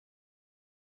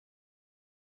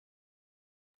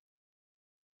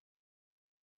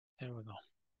There we go.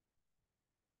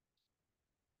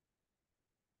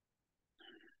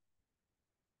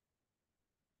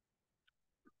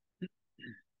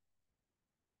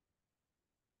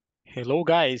 Hello,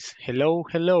 guys. Hello,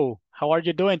 hello. How are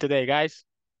you doing today, guys?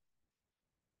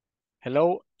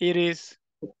 Hello, Iris.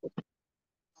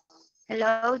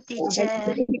 Hello, teacher.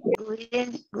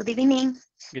 Good evening.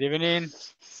 Good evening,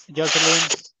 Jocelyn.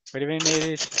 Good evening,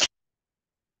 Iris.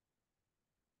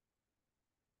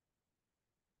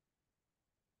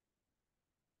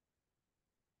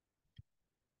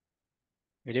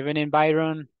 Good evening,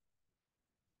 Byron.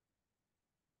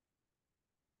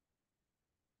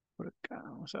 Por acá,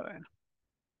 vamos a ver.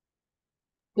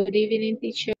 Good evening,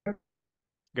 teacher.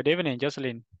 Good evening,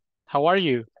 Jocelyn. How are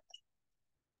you?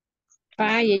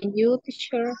 Fine, and you,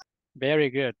 teacher? Very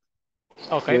good.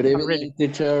 Okay, Good I'm ready. evening,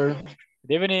 teacher.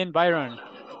 Good evening, Byron.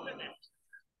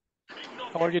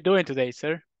 How are you doing today,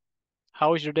 sir?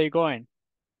 How is your day going?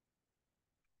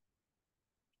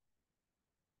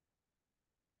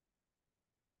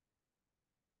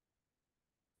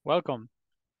 Welcome.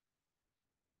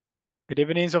 Good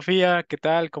evening, Sofía. ¿Qué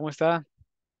tal? ¿Cómo está?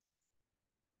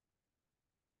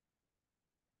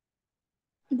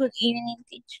 Good evening,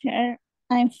 teacher.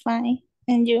 I'm fine.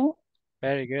 And you?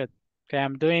 Very good. Okay,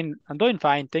 I'm doing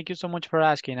fine. Thank you so much for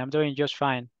asking. I'm doing just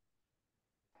fine.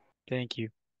 Thank you.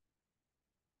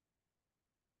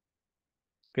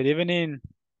 Good evening,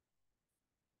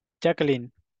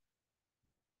 Jacqueline.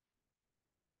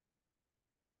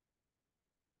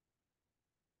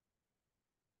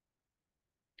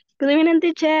 Good evening,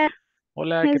 teacher.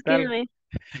 Hola, ¿qué Excuse tal? me.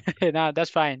 No, that's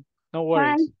fine. No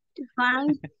worries.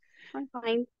 Fine, fine, I'm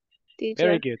fine, Very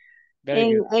teacher. good.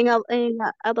 Very good. And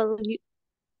about you.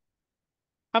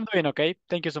 I'm doing okay.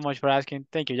 Thank you so much for asking.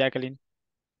 Thank you, Jacqueline.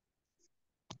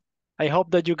 I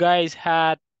hope that you guys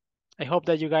had I hope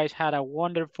that you guys had a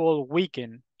wonderful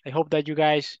weekend. I hope that you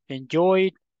guys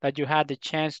enjoyed, that you had the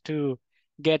chance to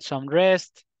get some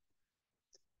rest.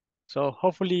 So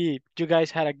hopefully you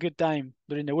guys had a good time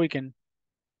during the weekend.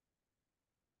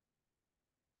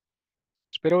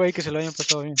 Espero que se lo hayan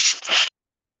pasado bien.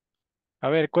 A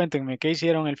ver, cuéntenme, ¿qué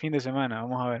hicieron el fin de semana?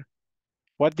 Vamos a ver.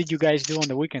 What did you guys do on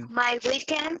the weekend? My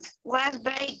weekend was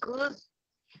very good.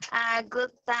 A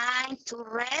good time to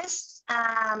rest,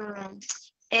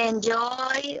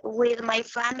 enjoy with my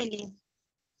family.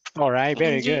 All right,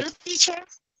 very And you, good. teacher?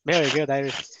 Very good,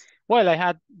 Iris. Well, I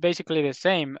had basically the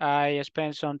same. I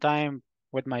spent some time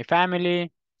with my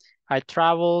family. I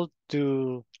traveled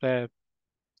to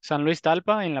San Luis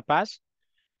Talpa in La Paz.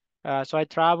 So I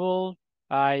traveled,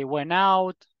 I went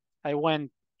out, I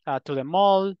went to the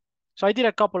mall. So I did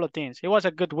a couple of things. It was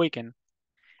a good weekend.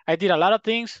 I did a lot of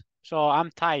things, so I'm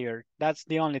tired. That's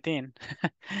the only thing.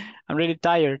 I'm really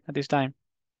tired at this time.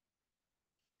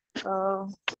 Oh,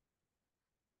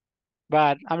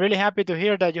 But I'm really happy to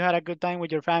hear that you had a good time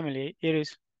with your family. It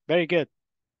is very good.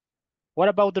 What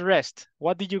about the rest?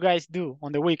 What did you guys do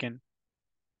on the weekend?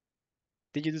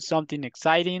 Did you do something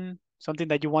exciting? Something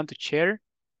that you want to share?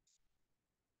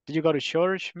 Did you go to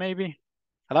church maybe?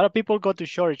 A lot of people go to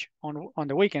church on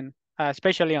the weekend,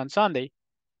 especially on Sunday.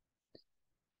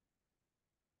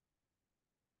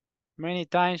 Many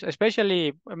times,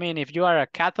 especially, I mean, if you are a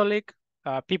Catholic,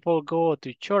 people go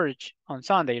to church on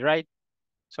Sunday, right?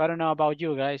 So I don't know about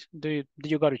you guys. Do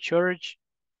you go to church?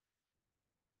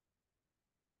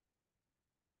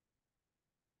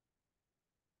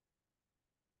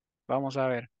 Vamos a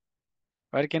ver.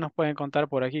 A ver qué nos pueden contar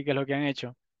por aquí, qué es lo que han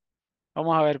hecho.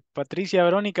 Vamos a ver, Patricia,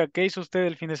 Verónica, ¿qué hizo usted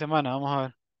el fin de semana? Vamos a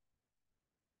ver.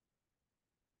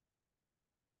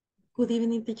 Good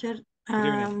evening, teacher. Good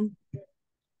evening.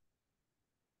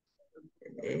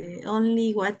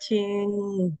 Only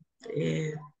watching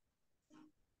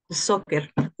soccer.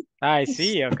 I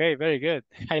see. Okay, very good.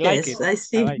 I like it. Yes, I I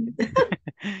see. like it.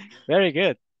 Very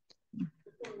good.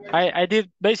 I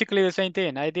did basically the same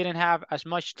thing. I didn't have as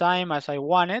much time as I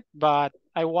wanted, but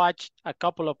I watched a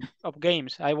couple of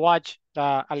games. I watched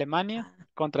Alemania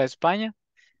contra España.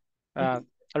 Yes,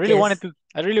 I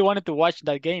really wanted to watch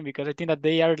that game because I think that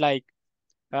they are like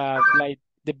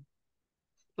the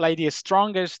like the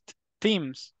strongest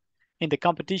teams in the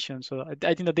competition. So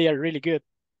I think that they are really good.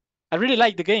 I really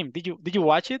like the game. Did you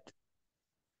watch it?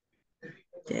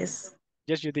 yes,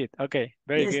 Yes, you did. Okay,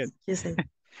 very yes, good. yes.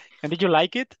 And did you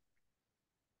like it?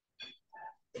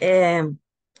 Um,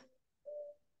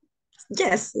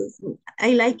 yes,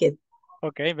 I like it.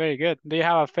 Okay, very good. Do you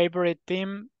have a favorite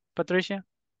team, Patricia?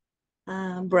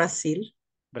 Brazil,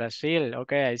 Brazil.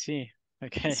 Okay, I see.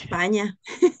 Okay. España.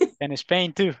 And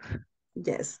Spain too.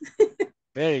 Yes.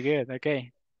 Very good.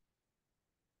 Okay.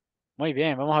 Muy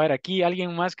bien, vamos a ver aquí,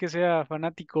 ¿alguien más que sea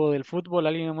fanático del fútbol?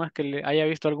 ¿Alguien más que le haya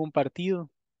visto algún partido?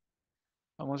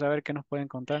 Vamos a ver qué nos pueden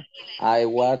contar. I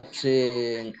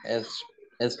watching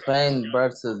Spain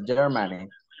versus Germany.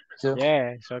 Too.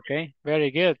 Yes, okay,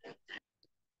 very good.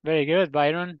 Very good,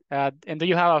 Byron. And do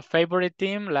you have a favorite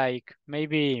team? Like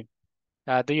maybe,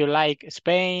 do you like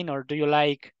Spain or do you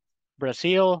like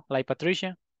Brazil, like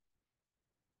Patricia?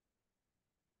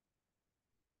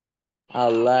 I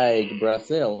like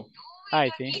Brazil. I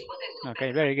see.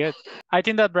 Okay, very good. I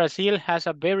think that Brazil has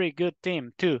a very good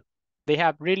team too. They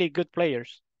have really good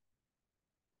players.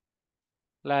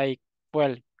 Like,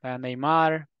 well,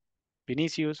 Neymar,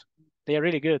 Vinicius. They are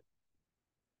really good.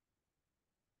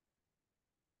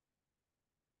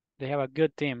 They have a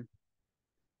good team.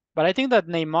 But I think that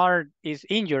Neymar is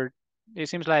injured. It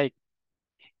seems like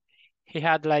he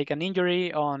had like an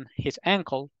injury on his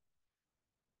ankle.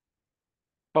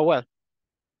 But well,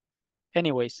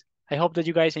 anyways, I hope that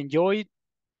you guys enjoyed.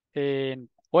 And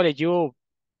well, if you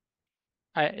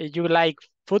like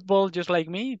football just like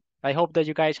me, I hope that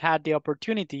you guys had the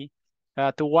opportunity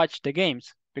to watch the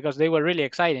games because they were really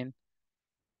exciting.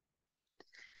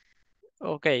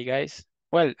 Okay, guys.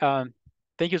 Well,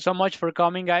 thank you so much for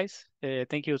coming, guys.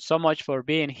 Thank you so much for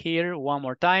being here one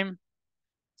more time.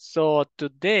 So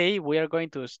today we are going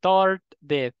to start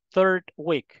the third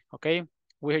week, okay?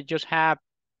 We just have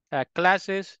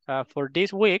classes for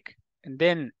this week, and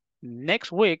then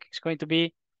next week is going to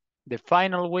be the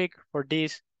final week for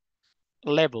this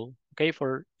level, okay,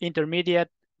 for intermediate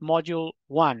module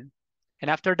 1. And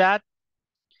after that,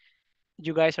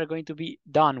 you guys are going to be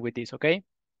done with this, okay?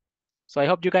 So I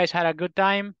hope you guys had a good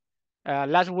time.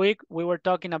 Last week, we were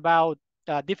talking about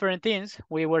different things.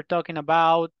 We were talking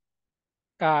about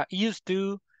used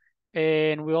to,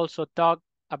 and we also talked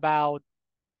about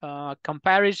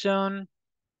comparison,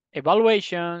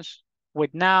 evaluations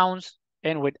with nouns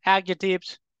and with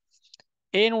adjectives.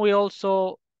 And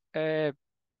uh,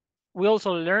 we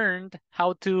also learned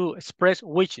how to express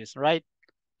wishes, right?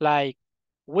 Like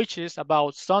wishes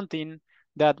about something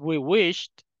that we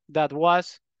wished that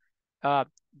was uh,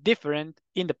 different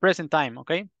in the present time,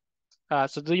 okay?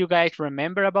 So do you guys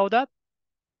remember about that?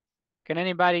 Can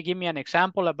anybody give me an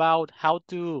example about how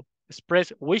to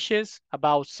express wishes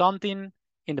about something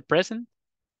in the present?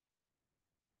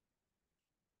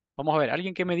 Vamos a ver,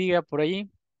 alguien que me diga por ahí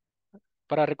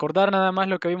para recordar nada más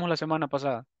lo que vimos la semana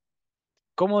pasada.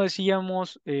 ¿Cómo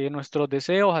decíamos nuestros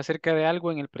deseos acerca de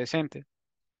algo en el presente?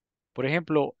 Por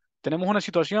ejemplo, tenemos una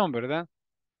situación, ¿verdad?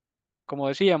 Como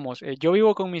decíamos, yo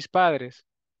vivo con mis padres,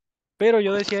 pero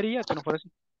yo desearía que no fuera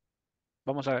así.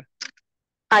 Vamos a ver.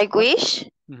 I What?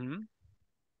 wish, Ujú,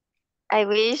 I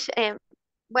wish,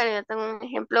 bueno, yo tengo un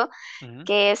ejemplo ujú.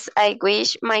 que es I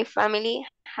wish my family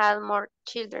had more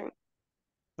children.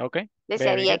 Okay, very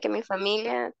Desearía good. que mi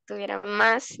familia tuviera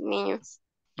más niños.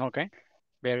 Okay,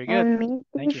 very good. And me,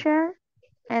 Thank you. teacher,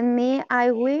 and me,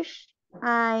 I wish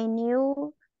I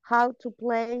knew how to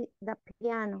play the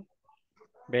piano.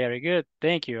 Very good.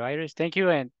 Thank you, Iris. Thank you.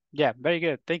 And yeah, very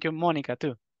good. Thank you, Monica,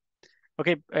 too.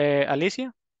 Okay,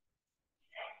 Alicia,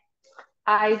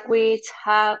 I wish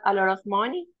have a lot of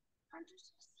money.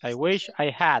 I wish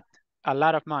I had a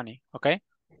lot of money. Okay,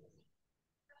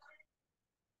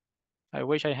 I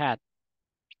wish I had.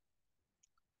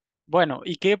 Bueno,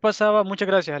 ¿y qué pasaba? Muchas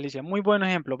gracias, Alicia. Muy buen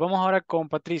ejemplo. Vamos ahora con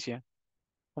Patricia.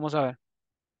 Vamos a ver.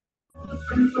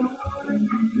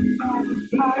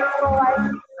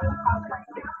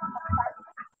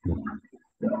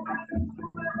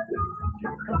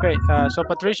 Okay, so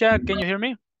Patricia, can you hear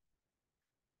me?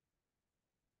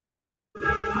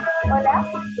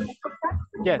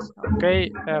 Yes. Okay,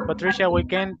 Patricia, we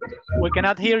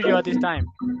cannot hear you at this time.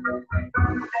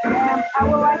 I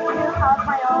would like to have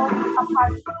my own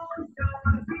apartment.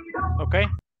 Okay.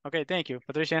 Okay. Thank you,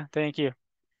 Patricia. Thank you.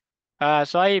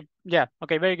 Yeah.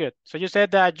 Okay. Very good. So you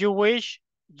said that you wish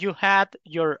you had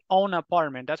your own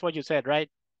apartment. That's what you said, right?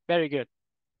 Very good.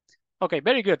 Okay.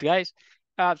 Very good, guys.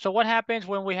 So what happens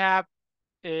when we have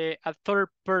a third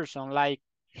person like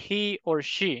he or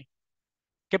she?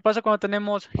 ¿Qué pasa cuando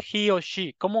tenemos he or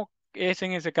she? ¿Cómo es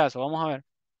en ese caso? Vamos a ver.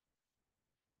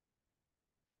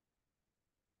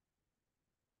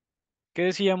 ¿Qué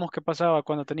decíamos que pasaba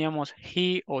cuando teníamos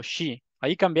he o she?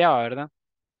 Ahí cambiaba, ¿verdad?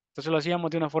 Entonces lo hacíamos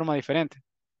de una forma diferente.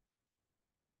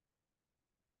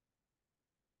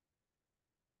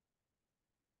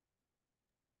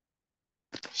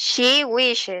 She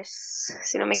wishes,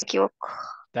 si no me equivoco.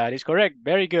 That is correct.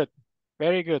 Very good.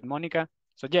 Very good, Monica.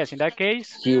 So yes, in that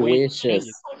case, He we change wishes.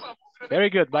 it. Very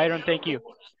good, Byron. Thank you.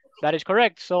 That is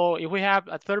correct. So if we have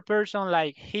a third person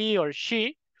like he or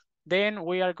she, then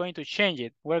we are going to change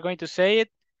it. We're going to say it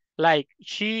like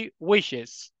she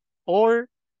wishes or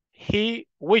he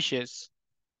wishes.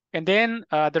 And then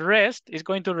the rest is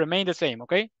going to remain the same,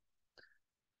 okay?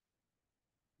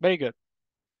 Very good.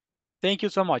 Thank you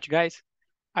so much, guys.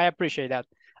 I appreciate that.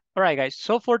 All right, guys.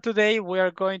 So for today,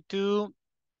 we're going to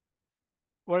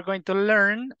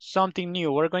learn something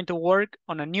new. We're going to work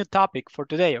on a new topic for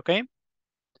today, okay?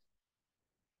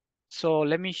 So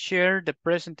let me share the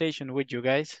presentation with you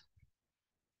guys.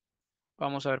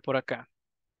 Vamos a ver por acá.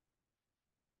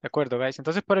 De acuerdo, guys.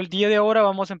 Entonces, para el día de ahora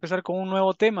vamos a empezar con un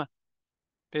nuevo tema.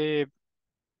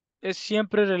 Es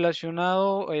siempre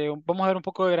relacionado, vamos a ver un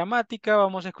poco de gramática,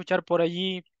 vamos a escuchar por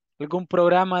allí algún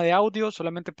programa de audio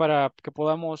solamente para que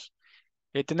podamos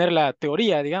tener la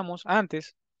teoría, digamos,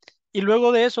 antes. Y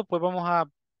luego de eso, pues vamos a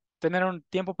tener un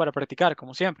tiempo para practicar,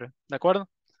 como siempre, ¿de acuerdo?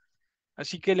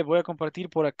 Así que les voy a compartir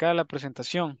por acá la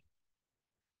presentación.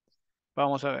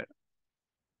 Vamos a ver.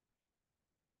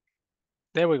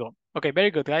 There we go. Okay, very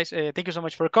good, guys. Thank you so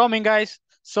much for coming, guys.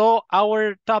 So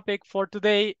our topic for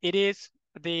today, it is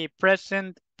the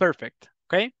present perfect,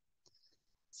 okay?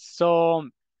 So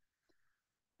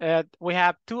we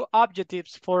have two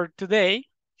objectives for today,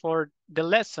 for the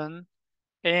lesson,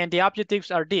 and the objectives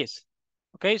are these.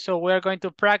 Okay, so we're going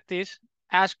to practice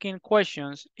asking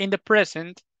questions in the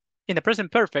present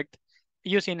perfect,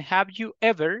 using have you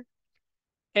ever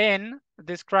and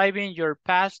describing your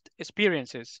past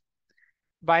experiences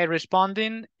by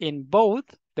responding in both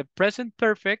the present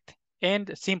perfect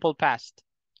and simple past.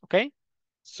 Okay,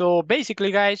 so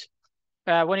basically, guys,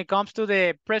 when it comes to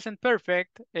the present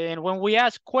perfect, and when we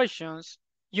ask questions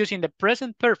using the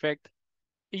present perfect,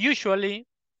 usually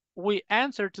we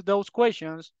answer to those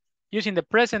questions using the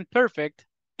present perfect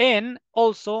and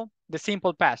also the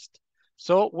simple past.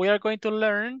 So we are going to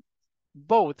learn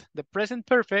both the present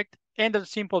perfect and the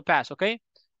simple past, okay?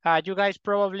 You guys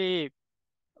probably,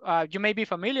 you may be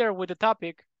familiar with the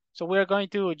topic. So we're going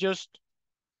to just,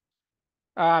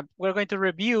 we're going to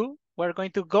review, we're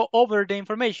going to go over the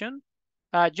information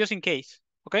just in case,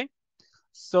 okay?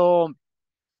 So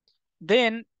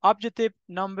then objective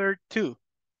number 2.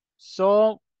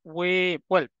 So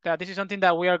this is something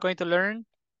that we are going to learn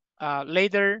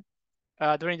later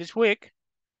during this week.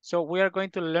 So we are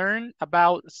going to learn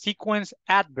about sequence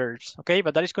adverbs, okay?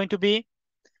 But that is going to be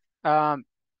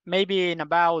maybe in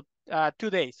about 2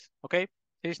 days, okay?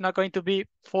 It's not going to be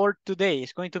for today.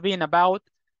 It's going to be in about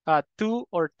 2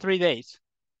 or 3 days.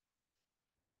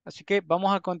 Así que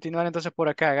vamos a continuar entonces por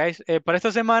acá, guys. Para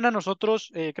esta semana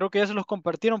nosotros, creo que ya se los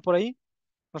compartieron por ahí.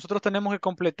 Nosotros tenemos que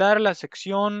completar la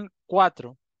sección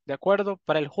 4, ¿de acuerdo?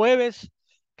 Para el jueves,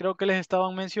 creo que les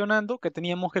estaban mencionando que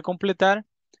teníamos que completar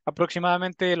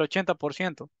aproximadamente el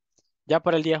 80%, ya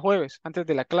para el día jueves, antes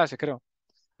de la clase, creo.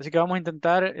 Así que vamos a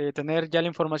intentar tener ya la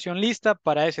información lista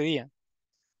para ese día.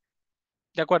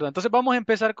 De acuerdo, entonces vamos a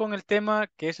empezar con el tema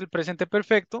que es el presente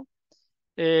perfecto.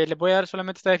 Les voy a dar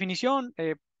solamente esta definición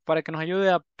para que nos ayude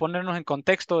a ponernos en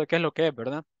contexto de qué es lo que es,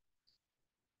 ¿verdad?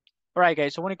 All right,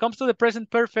 guys, so when it comes to the present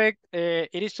perfect,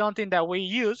 it is something that we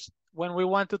use when we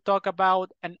want to talk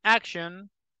about an action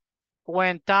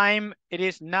when time it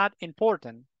is not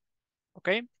important,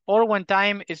 okay? Or when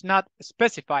time is not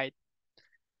specified,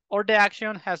 or the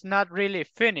action has not really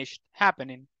finished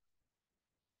happening.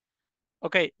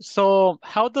 Okay, so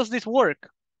how does this work?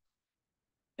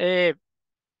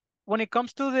 When it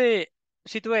comes to the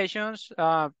situations,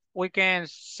 we can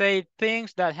say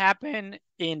things that happen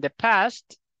in the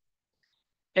past.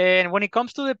 And when it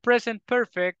comes to the present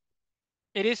perfect,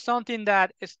 it is something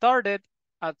that started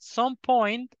at some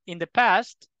point in the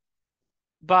past,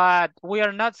 but we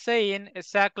are not saying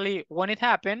exactly when it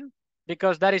happened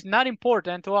because that is not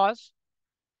important to us.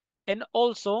 And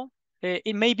also,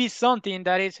 it may be something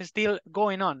that is still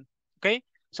going on, okay?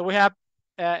 So we have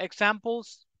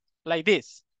examples like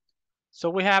this. So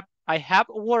we have, I have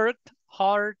worked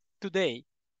hard today.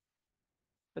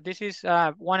 So this is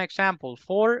one example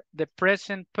for the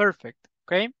present perfect,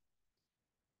 okay?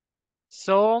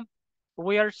 So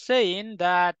we are saying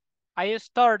that I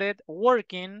started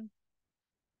working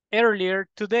earlier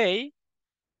today,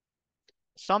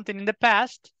 something in the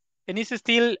past, and it's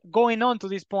still going on to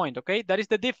this point, okay? That is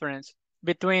the difference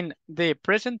between the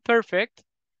present perfect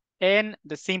and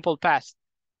the simple past.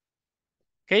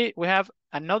 Okay, we have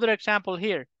another example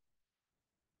here.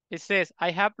 It says,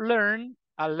 I have learned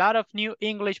a lot of new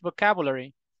English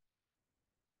vocabulary.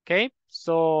 Okay,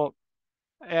 so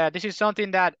this is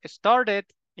something that started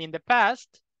in the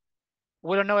past.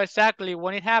 We don't know exactly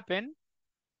when it happened.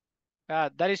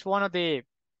 That is one of the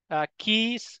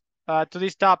keys to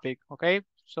this topic, okay?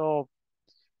 So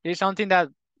it is something that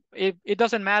it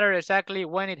doesn't matter exactly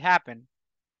when it happened.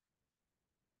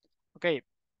 Okay,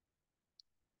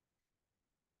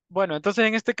 Bueno, entonces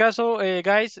en este caso,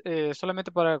 guys, solamente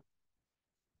para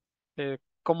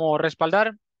como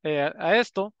respaldar a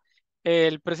esto,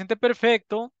 el presente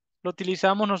perfecto lo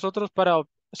utilizamos nosotros para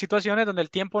situaciones donde el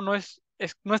tiempo no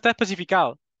está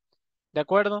especificado, ¿de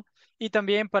acuerdo? Y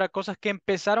también para cosas que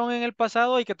empezaron en el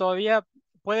pasado y que todavía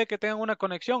puede que tengan una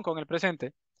conexión con el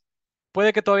presente,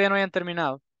 puede que todavía no hayan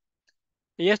terminado.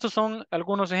 Y estos son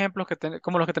algunos ejemplos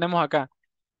como los que tenemos acá.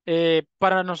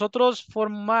 Para nosotros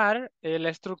formar la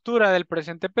estructura del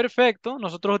presente perfecto,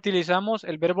 nosotros utilizamos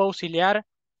el verbo auxiliar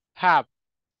have,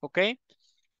 ¿ok?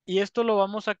 Y esto lo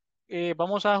vamos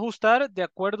a ajustar de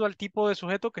acuerdo al tipo de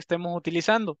sujeto que estemos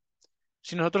utilizando.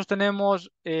 Si nosotros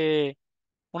tenemos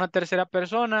una tercera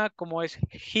persona, como es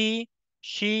he,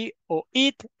 she o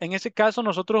it, en ese caso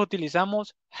nosotros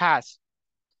utilizamos has,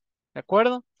 ¿de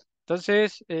acuerdo?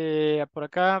 Entonces, por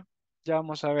acá ya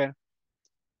vamos a ver.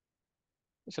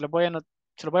 Se lo voy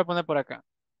a poner por acá.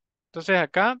 Entonces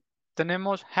acá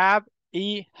tenemos have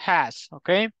y has, ¿ok?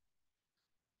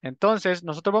 Entonces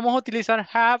nosotros vamos a utilizar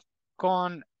have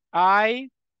con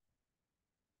I,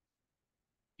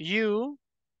 you,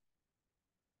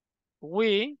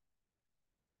 we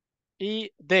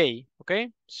y they, ¿ok?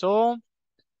 So,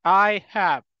 I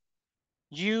have,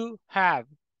 you have,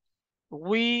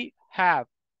 we have,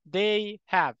 they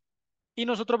have. Y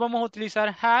nosotros vamos a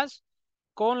utilizar has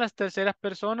con las terceras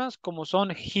personas como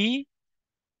son he,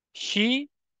 she,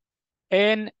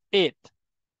 and it.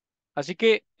 Así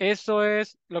que eso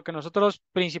es lo que nosotros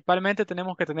principalmente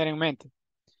tenemos que tener en mente.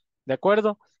 ¿De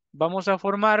acuerdo? Vamos a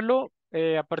formarlo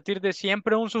a partir de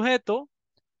siempre un sujeto,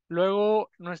 luego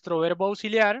nuestro verbo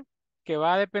auxiliar, que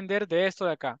va a depender de esto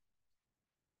de acá.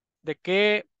 De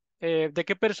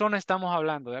qué persona estamos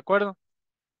hablando, ¿de acuerdo?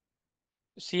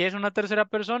 Si es una tercera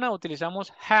persona,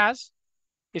 utilizamos has,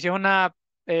 y si es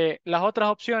las otras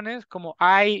opciones como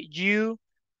I, you,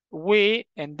 we,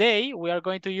 and they, we are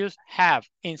going to use have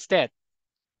instead,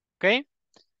 ¿ok?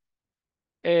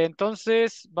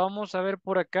 Entonces, vamos a ver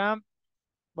por acá,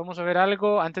 vamos a ver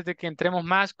algo antes de que entremos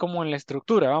más como en la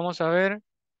estructura. Vamos a ver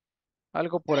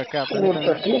algo por acá,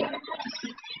 permítame.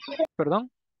 ¿Perdón?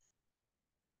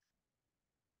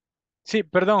 Sí,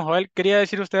 perdón, Joel, ¿quería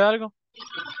decir usted algo?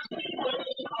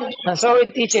 I'm sorry,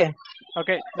 teacher.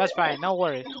 Okay, that's fine, no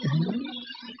worries.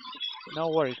 No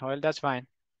worries, Joel, that's fine.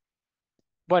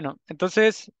 Bueno,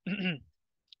 entonces,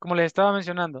 como les estaba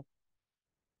mencionando,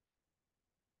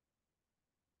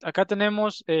 acá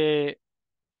tenemos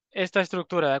esta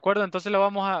estructura, ¿de acuerdo? Entonces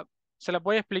se la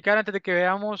voy a explicar antes de que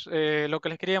veamos lo que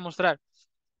les quería mostrar.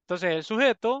 Entonces, el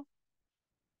sujeto,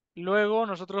 luego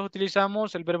nosotros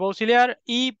utilizamos el verbo auxiliar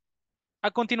y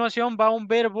a continuación va un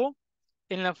verbo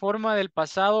en la forma del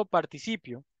pasado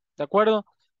participio, ¿de acuerdo?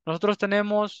 Nosotros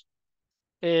tenemos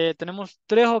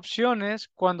tres opciones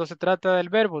cuando se trata del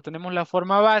verbo. Tenemos la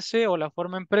forma base o la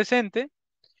forma en presente.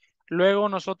 Luego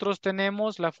nosotros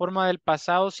tenemos la forma del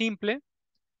pasado simple.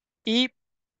 Y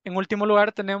en último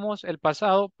lugar tenemos el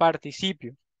pasado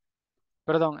participio.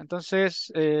 Perdón,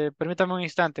 entonces permítame un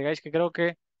instante, guys, que creo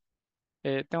que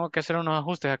tengo que hacer unos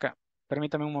ajustes acá.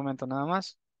 Permítame un momento nada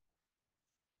más.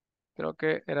 Creo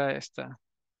que era esta.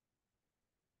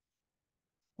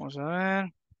 Vamos a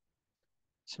ver.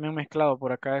 Se me ha mezclado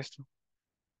por acá esto.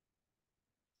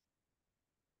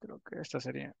 Creo que esta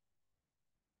sería.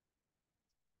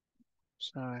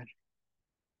 Vamos a ver.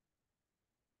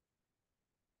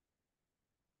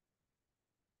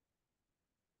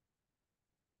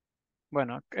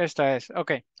 Bueno, esta es.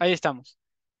 Ok, ahí estamos.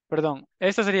 Perdón,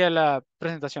 esta sería la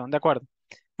presentación, de acuerdo.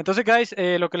 Entonces, guys,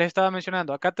 lo que les estaba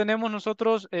mencionando, acá tenemos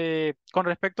nosotros, con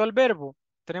respecto al verbo,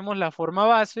 tenemos la forma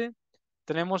base,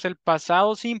 tenemos el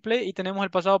pasado simple y tenemos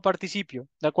el pasado participio,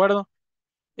 ¿de acuerdo?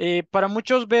 Para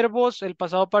muchos verbos, el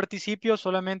pasado participio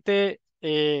solamente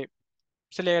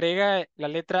se le agrega la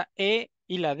letra E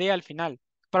y la D al final,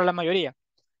 para la mayoría.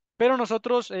 Pero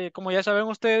nosotros, como ya saben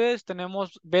ustedes,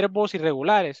 tenemos verbos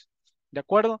irregulares, ¿de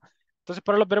acuerdo? Entonces,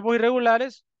 para los verbos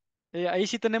irregulares, ahí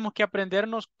sí tenemos que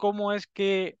aprendernos cómo es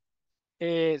que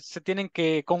se tienen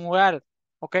que conjugar,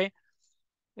 ¿ok?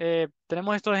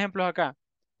 Tenemos estos ejemplos acá.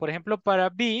 Por ejemplo, para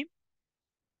be,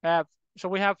 uh, so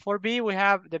we have for be, we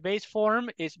have the base form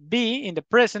is be in the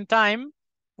present time.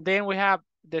 Then we have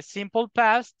the simple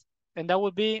past, and that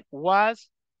would be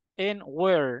was and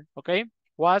were, okay?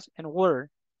 Was and were.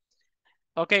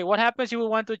 Okay, what happens if we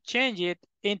want to change it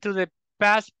into the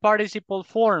past participle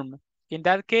form? In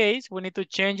that case, we need to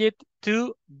change it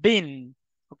to been,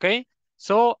 okay?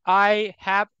 So I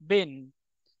have been,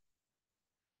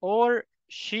 or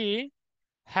she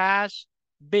has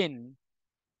been,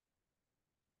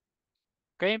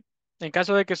 okay? En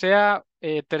caso de que sea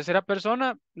tercera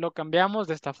persona, lo cambiamos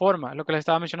de esta forma, lo que les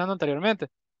estaba mencionando anteriormente.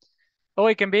 O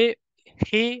it can be,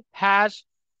 he has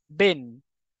been.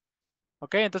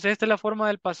 ¿Ok? Entonces esta es la forma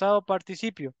del pasado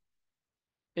participio.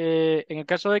 En el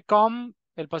caso de come,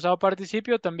 el pasado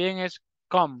participio también es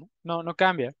come, no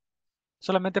cambia,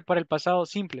 solamente para el pasado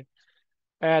simple.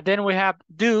 Then we have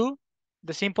do,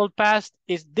 the simple past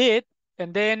is did,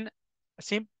 and then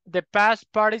the past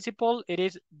participle, it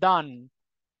is done.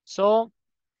 So,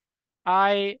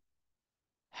 I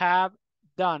have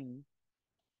done.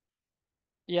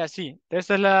 Y así,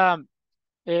 esta es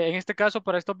en este caso,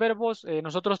 para estos verbos,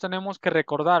 nosotros tenemos que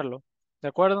recordarlo, ¿de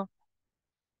acuerdo?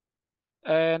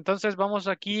 Entonces vamos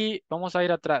aquí, vamos a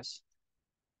ir atrás.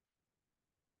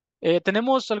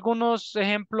 Tenemos algunos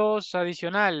ejemplos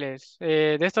adicionales.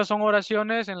 De estas son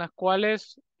oraciones en las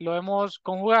cuales lo hemos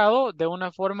conjugado de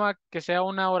una forma que sea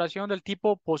una oración del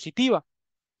tipo positiva.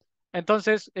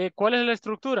 Entonces, ¿cuál es la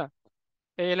estructura?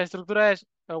 La estructura es,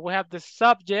 we have the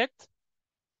subject,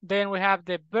 then we have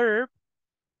the verb,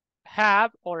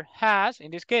 have or has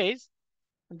in this case,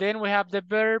 then we have the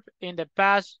verb in the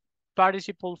past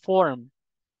participle form.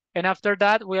 And after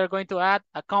that, we are going to add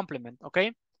a complement,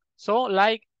 okay? So,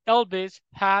 like Elvis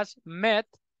has met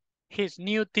his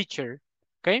new teacher,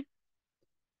 okay?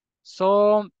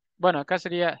 So, bueno, acá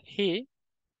sería he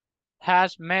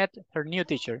has met her new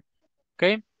teacher,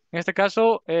 okay? En este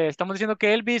caso, estamos diciendo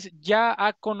que Elvis ya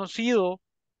ha conocido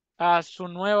a su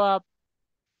nueva,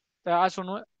 a su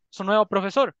nuevo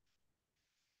profesor.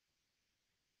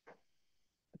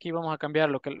 Aquí vamos a cambiar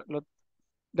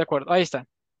de acuerdo, ahí está.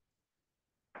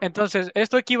 Entonces,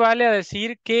 esto equivale a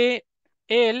decir que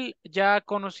él ya ha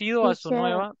conocido a su Teacher,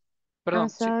 nueva, I'm perdón,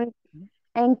 sí. sorry.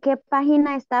 ¿En qué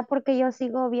página está? Porque yo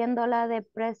sigo viendo la de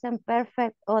Present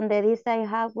Perfect, donde dice I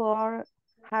have worked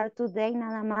hard today,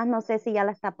 nada más. No sé si ya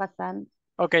la está pasando.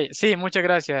 Ok, sí, muchas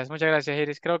gracias,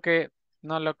 Iris. Creo que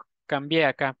no lo cambié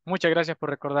acá. Muchas gracias por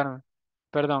recordarme.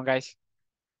 Perdón, guys.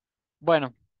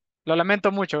 Bueno, lo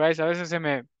lamento mucho, guys. A veces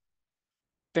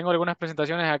tengo algunas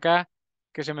presentaciones acá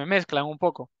que se me mezclan un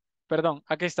poco. Perdón,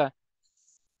 aquí está.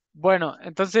 Bueno,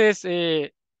 entonces,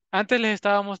 antes les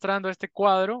estaba mostrando este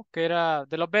cuadro que era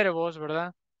de los verbos,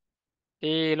 ¿verdad?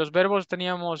 Y los verbos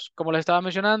teníamos, como les estaba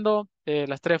mencionando,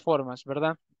 las tres formas,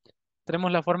 ¿verdad?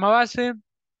 Tenemos la forma base,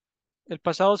 el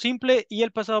pasado simple y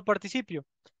el pasado participio.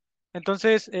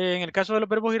 Entonces, en el caso de los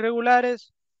verbos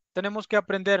irregulares, tenemos que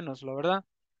aprendérnoslo, ¿verdad?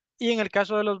 Y en el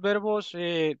caso de los verbos,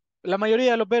 la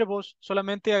mayoría de los verbos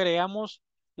solamente agregamos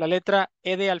la letra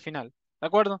ed al final, ¿de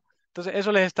acuerdo? Entonces,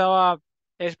 eso les estaba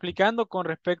explicando con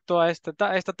respecto a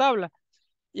esta tabla.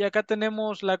 Y acá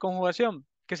tenemos la conjugación,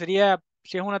 que sería,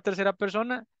 si es una tercera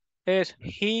persona, es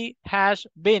he has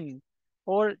been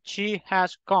or she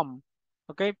has come,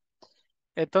 ¿ok?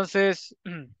 Entonces,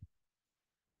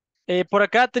 por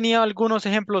acá tenía algunos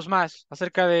ejemplos más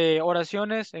acerca de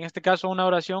oraciones, en este caso una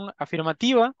oración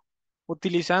afirmativa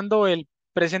utilizando el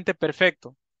presente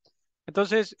perfecto.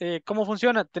 Entonces, ¿cómo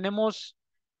funciona? Tenemos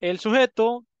el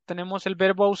sujeto, tenemos el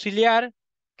verbo auxiliar,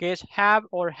 que es have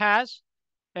or has,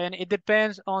 and it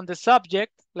depends on the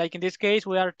subject. Like in this case,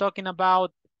 we are talking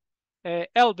about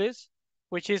Elvis,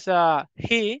 which is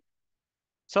he.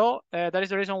 So that is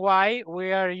the reason why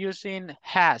we are using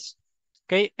has.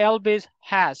 Okay, Elvis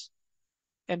has.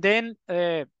 And then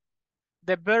the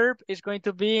verb is going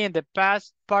to be in the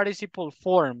past participle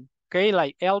form. Okay,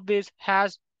 like Elvis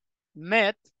has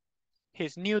met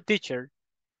his new teacher.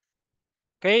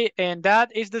 Okay, and that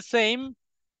is the same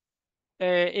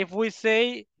if we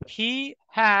say he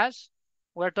has,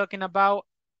 we're talking about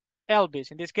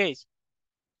Elvis in this case.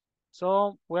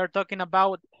 So we're talking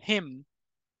about him.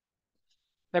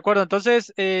 De acuerdo,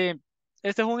 entonces este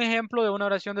es un ejemplo de una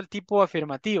oración del tipo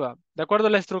afirmativa. De acuerdo,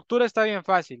 la estructura está bien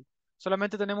fácil.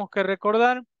 Solamente tenemos que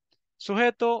recordar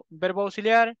sujeto, verbo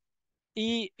auxiliar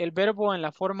y el verbo en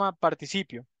la forma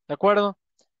participio. ¿De acuerdo?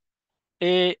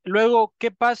 Luego, ¿qué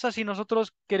pasa si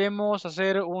nosotros queremos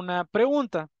hacer una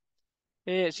pregunta?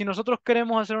 Si nosotros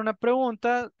queremos hacer una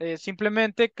pregunta,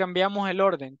 simplemente cambiamos el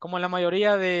orden, como en la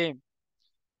mayoría de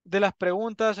las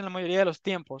preguntas, en la mayoría de los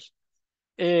tiempos.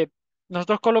 Eh,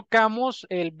 Nosotros colocamos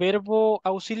el verbo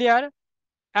auxiliar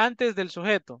antes del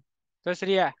sujeto. Entonces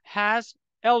sería, has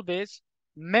Elvis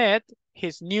met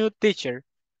his new teacher?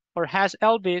 Or has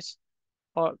Elvis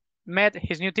met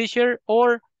his new teacher?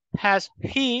 Or has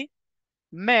he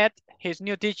met his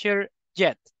new teacher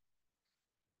yet?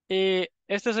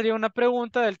 Esta sería una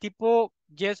pregunta del tipo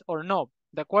yes or no,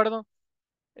 ¿de acuerdo?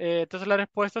 Entonces la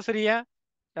respuesta sería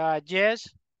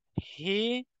yes,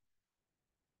 he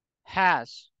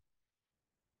has.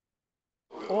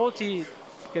 O si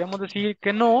queremos decir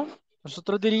que no,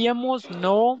 Nosotros diríamos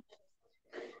no,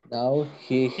 No,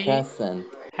 he he hasn't.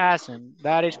 hasn't.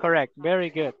 That is correct. Very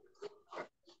good.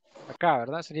 Acá,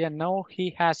 ¿verdad? Sería no,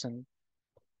 he hasn't.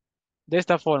 De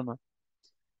esta forma.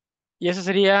 Y esa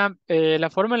sería la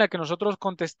forma en la que nosotros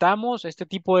contestamos este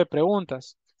tipo de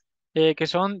preguntas, que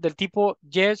son del tipo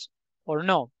yes or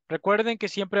no. Recuerden que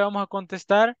siempre vamos a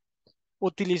contestar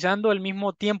utilizando el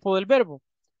mismo tiempo del verbo.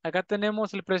 Acá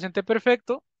tenemos el presente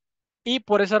perfecto y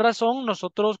por esa razón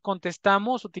nosotros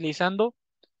contestamos utilizando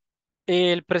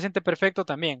el presente perfecto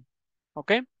también.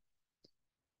 ¿Ok?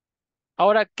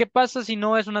 Ahora, ¿qué pasa si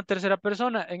no es una tercera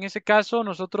persona? En ese caso,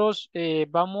 nosotros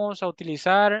vamos a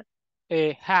utilizar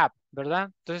have,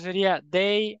 ¿verdad? Entonces sería,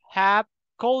 they have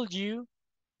called you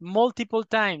multiple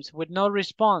times with no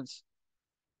response.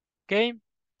 ¿Ok?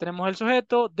 Tenemos el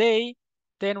sujeto, they,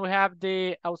 then we have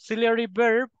the auxiliary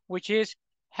verb, which is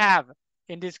have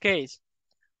in this case.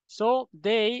 So,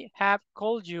 they have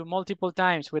called you multiple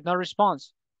times with no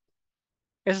response.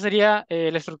 Esa sería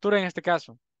la estructura en este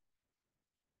caso.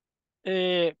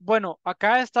 Bueno,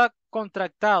 acá está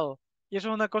contractado y eso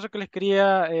es una cosa que les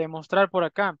quería mostrar por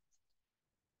acá.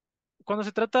 Cuando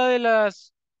se trata de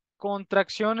las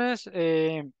contracciones,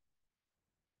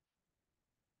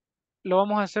 lo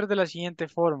vamos a hacer de la siguiente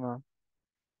forma.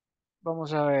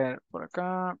 Vamos a ver por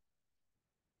acá.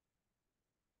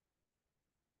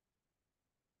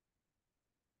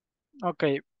 Ok,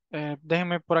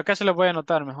 déjenme, por acá se lo voy a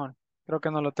anotar mejor. Creo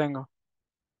que no lo tengo.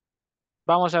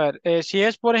 Vamos a ver, si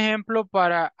es por ejemplo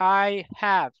para I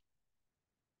have,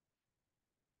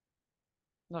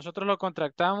 nosotros lo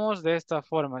contractamos de esta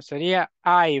forma, sería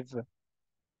I've,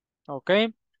 ok.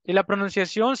 Y la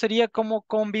pronunciación sería como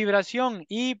con vibración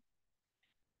y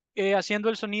haciendo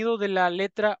el sonido de la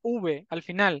letra V al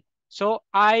final. So,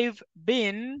 I've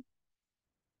been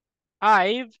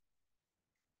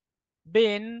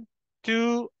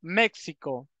to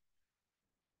Mexico.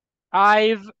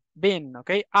 I've been,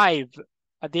 okay? I've.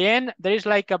 At the end, there is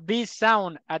like a B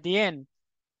sound at the end.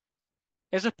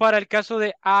 Eso es para el caso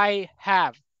de I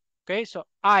have, okay? So,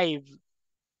 I've.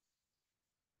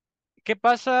 ¿Qué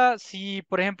pasa si,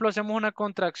 por ejemplo, hacemos una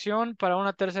contracción para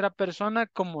una tercera persona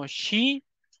como she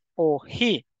o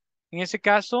he? En ese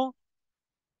caso,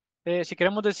 si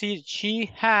queremos decir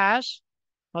she has,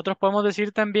 nosotros podemos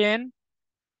decir también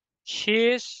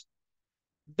she's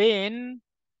been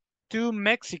to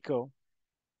Mexico.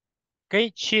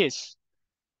 Okay, she's.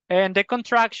 And the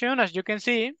contraction, as you can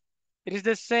see, it is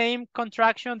the same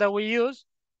contraction that we use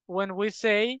when we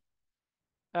say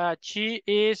she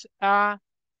is a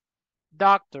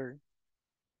doctor.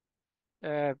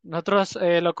 Nosotros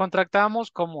lo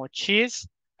contractamos como she's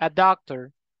a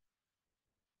doctor.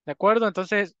 ¿De acuerdo?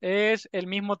 Entonces es el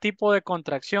mismo tipo de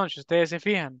contracción, si ustedes se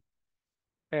fijan.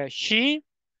 She,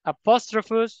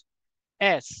 apostrophus,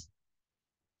 S.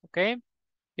 ¿Ok?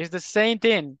 It's the same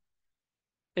thing.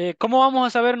 ¿Cómo vamos a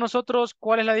saber nosotros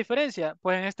cuál es la diferencia?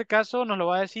 Pues en este caso nos lo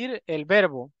va a decir el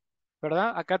verbo,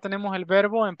 ¿verdad? Acá tenemos el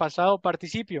verbo en pasado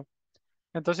participio.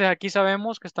 Entonces aquí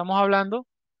sabemos que estamos hablando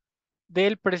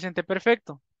del presente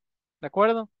perfecto, ¿de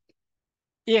acuerdo?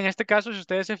 Y en este caso, si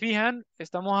ustedes se fijan,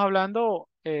 estamos hablando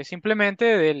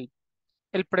simplemente del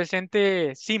el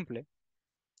presente simple,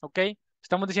 ¿ok?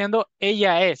 Estamos diciendo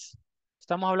ella es.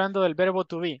 Estamos hablando del verbo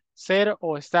to be, ser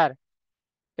o estar.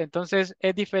 Entonces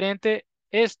es diferente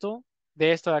esto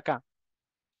de esto de acá.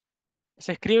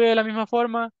 Se escribe de la misma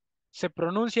forma, se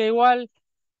pronuncia igual,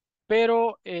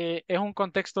 pero es un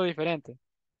contexto diferente,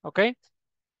 ¿ok?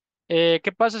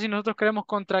 ¿Qué pasa si nosotros queremos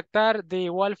contractar de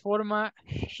igual forma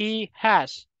he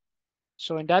has?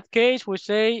 So in that case we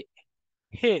say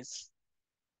his.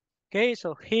 Okay,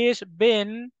 so he's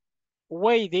been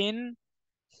waiting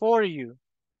for you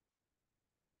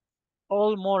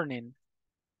all morning.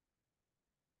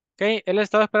 Okay, él ha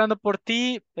estado esperando por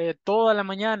ti toda la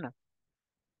mañana.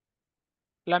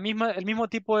 El mismo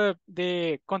tipo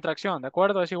de contracción, ¿de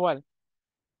acuerdo? Es igual.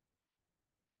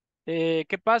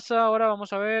 ¿Qué pasa? Ahora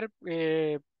vamos a ver,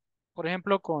 por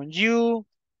ejemplo, con you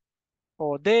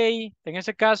o they. En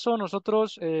ese caso,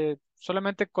 nosotros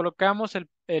solamente colocamos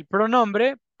el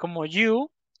pronombre como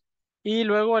you y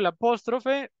luego el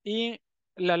apóstrofe y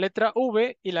la letra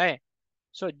V y la E.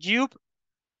 So, you,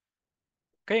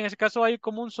 ok, en ese caso hay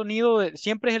como un sonido,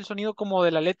 siempre es el sonido como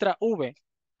de la letra V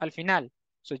al final.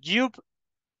 So, you've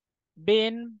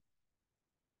been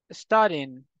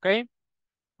studying, ok.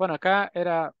 Bueno, acá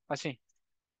era así.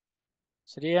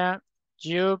 Sería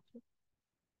you've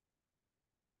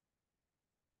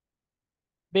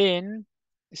been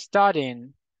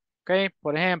studying, ok,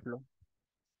 por ejemplo.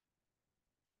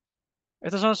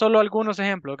 Estos son solo algunos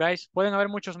ejemplos, guys. Pueden haber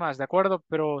muchos más, ¿de acuerdo?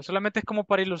 Pero solamente es como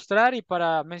para ilustrar y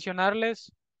para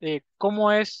mencionarles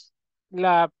cómo es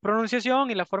la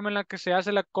pronunciación y la forma en la que se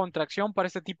hace la contracción para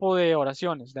este tipo de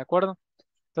oraciones, ¿de acuerdo?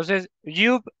 Entonces,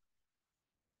 you,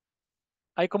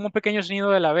 hay como un pequeño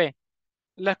sonido de la B.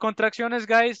 Las contracciones,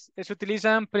 guys, se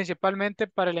utilizan principalmente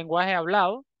para el lenguaje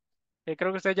hablado.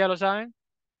 Creo que ustedes ya lo saben.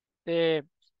 Eh,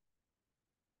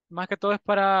 Más que todo es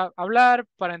para hablar,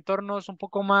 para entornos un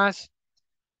poco más,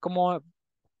 como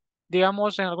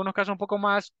digamos, en algunos casos un poco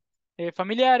más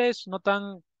familiares, no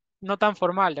tan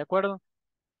formal, ¿de acuerdo?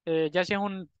 Ya si es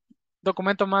un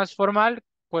documento más formal,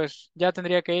 pues ya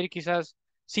tendría que ir quizás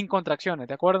sin contracciones,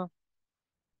 ¿de acuerdo?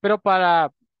 Pero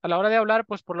a la hora de hablar,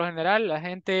 pues por lo general la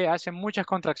gente hace muchas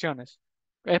contracciones.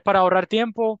 Es para ahorrar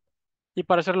tiempo y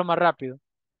para hacerlo más rápido.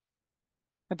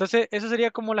 Entonces, eso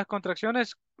sería como las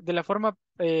contracciones de la forma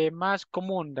más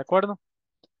común, ¿de acuerdo?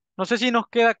 No sé si nos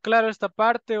queda claro esta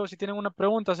parte o si tienen una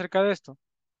pregunta acerca de esto.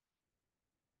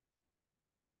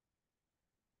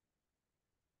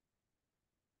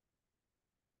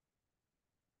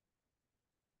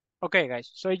 Okay, guys.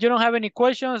 So if you don't have any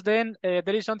questions, then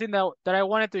there is something that I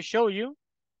wanted to show you.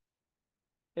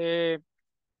 Uh,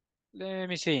 Let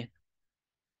me see.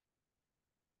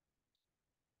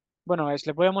 Bueno, guys,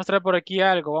 les voy a mostrar por aquí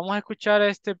algo. Vamos a escuchar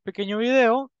este pequeño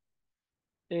video.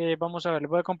 Vamos a ver, les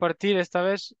voy a compartir esta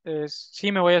vez.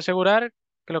 Sí, me voy a asegurar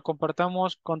que lo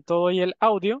compartamos con todo y el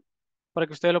audio para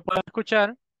que ustedes lo puedan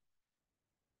escuchar.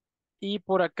 Y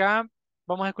por acá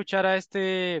vamos a escuchar a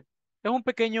este. Es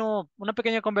una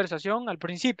pequeña conversación al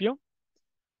principio.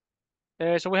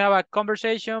 So we have a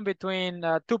conversation between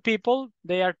two people.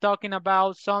 They are talking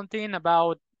about something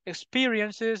about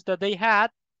experiences that they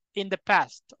had in the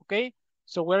past. Okay,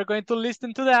 so we're going to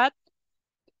listen to that,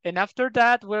 and after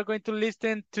that, we're going to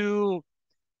listen to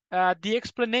the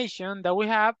explanation that we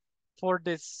have for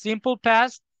the simple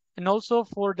past and also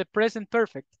for the present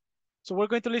perfect. So we're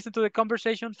going to listen to the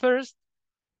conversation first,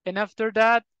 and after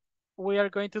that, we are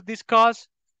going to discuss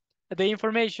the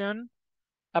information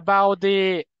about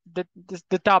the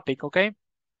topic, okay?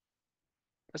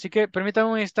 Así que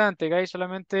permítanme un instante, guys,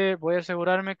 solamente voy a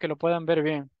asegurarme que lo puedan ver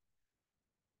bien.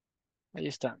 Ahí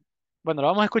está. Bueno, lo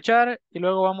vamos a escuchar y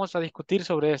luego vamos a discutir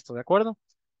sobre esto, ¿de acuerdo?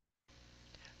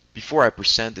 Before I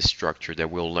present the structure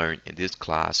that we'll learn in this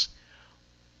class,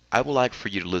 I would like for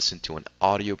you to listen to an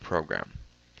audio program.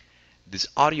 This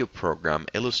audio program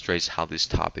illustrates how this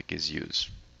topic is used.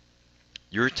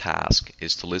 Your task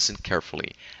is to listen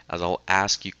carefully as I'll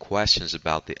ask you questions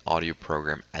about the audio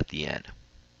program at the end.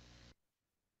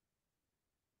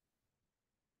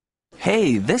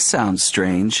 Hey, this sounds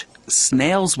strange.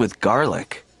 Snails with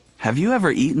garlic. Have you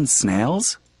ever eaten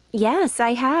snails? Yes,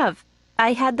 I have.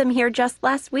 I had them here just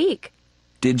last week.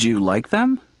 Did you like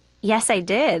them? Yes, I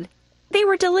did. They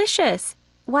were delicious.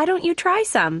 Why don't you try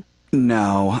some?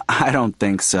 No, I don't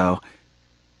think so.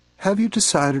 Have you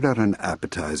decided on an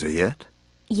appetizer yet?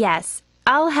 Yes.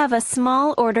 I'll have a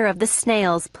small order of the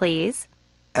snails, please.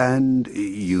 And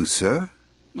you, sir?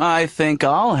 I think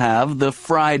I'll have the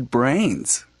fried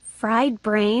brains. Fried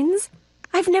brains?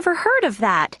 I've never heard of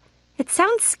that. It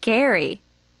sounds scary.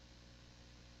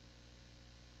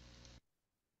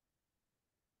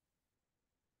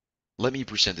 Let me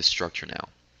present the structure now.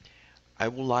 I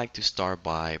would like to start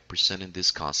by presenting this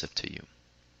concept to you.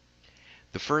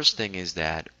 The first thing is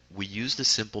that we use the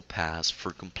simple past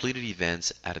for completed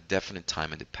events at a definite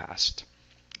time in the past.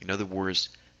 In other words,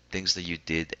 things that you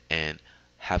did and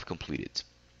have completed.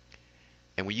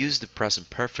 And we use the present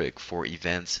perfect for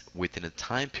events within a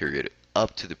time period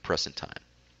up to the present time.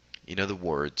 In other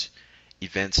words,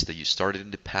 events that you started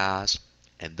in the past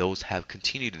and those have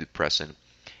continued to the present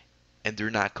and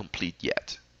they're not complete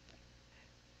yet.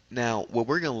 Now, what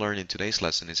we're going to learn in today's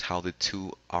lesson is how the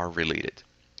two are related.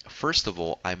 First of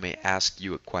all, I may ask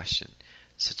you a question,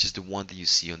 such as the one that you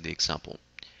see on the example.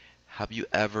 Have you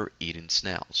ever eaten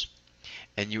snails?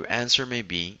 And your answer may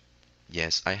be,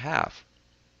 yes, I have.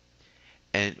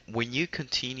 And when you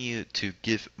continue to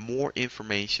give more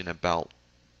information about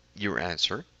your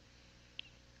answer,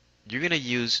 you're going to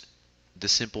use the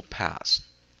simple past.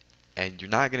 And you're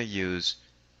not going to use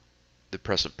the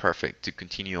present perfect to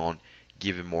continue on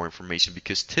giving more information,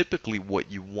 because typically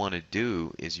what you want to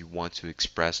do is you want to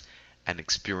express an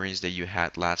experience that you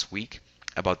had last week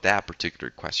about that particular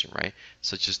question, right?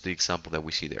 Such as the example that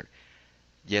we see there.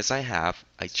 Yes, I have.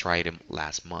 I tried them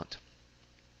last month.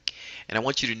 And I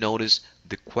want you to notice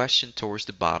the question towards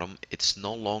the bottom, it's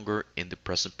no longer in the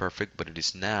present perfect, but it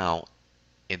is now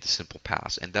in the simple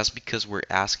past. And that's because we're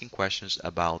asking questions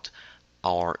about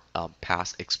our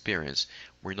past experience.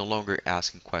 We're no longer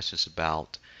asking questions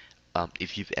about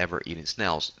if you've ever eaten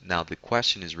snails. Now the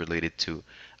question is related to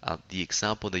the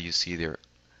example that you see there.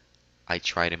 I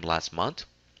tried them last month,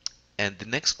 and the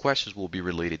next questions will be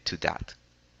related to that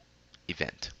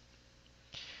event.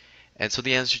 And so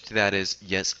the answer to that is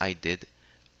yes, I did.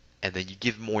 And then you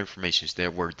give more information. They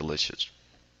were delicious.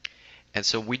 And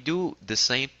so we do the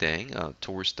same thing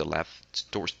towards the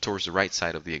left, towards the right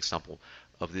side of the example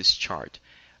of this chart.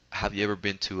 Have you ever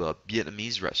been to a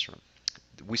Vietnamese restaurant?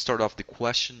 We start off the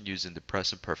question using the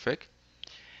present perfect,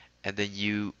 and then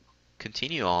you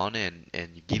continue on and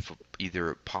you give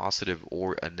either a positive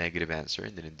or a negative answer.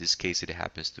 And then in this case, it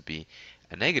happens to be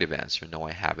a negative answer. No,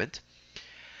 I haven't.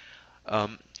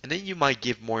 And then you might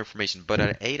give more information, but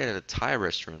I ate at a Thai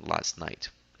restaurant last night,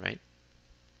 right?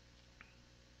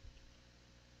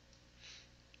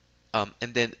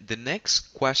 And then the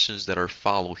next questions that are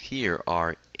followed here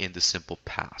are in the simple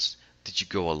past. Did you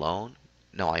go alone?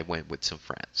 No, I went with some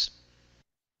friends.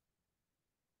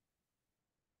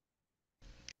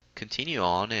 Continue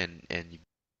on and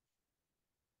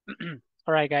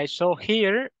All right, guys. So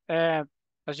here,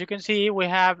 as you can see, we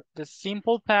have the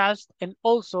simple past and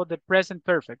also the present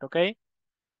perfect, okay?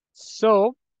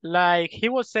 So, like he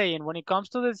was saying, when it comes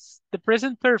to the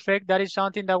present perfect, that is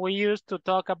something that we use to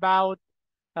talk about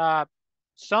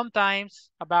sometimes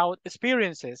about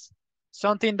experiences,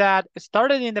 something that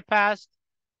started in the past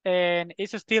and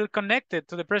is still connected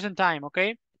to the present time,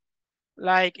 okay?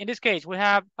 Like in this case, we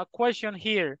have a question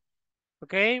here,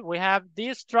 okay? We have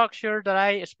this structure that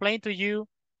I explained to you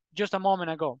just a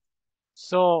moment ago.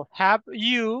 So have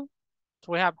you,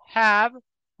 so we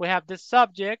have the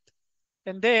subject,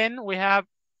 and then we have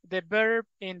the verb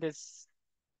in this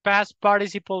past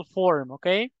participle form,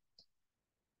 okay?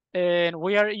 And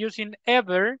we are using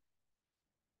ever,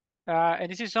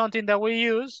 and this is something that we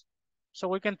use so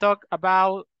we can talk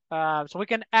about, so we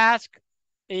can ask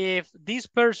if this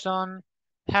person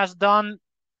has done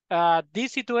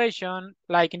this situation,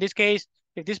 like in this case,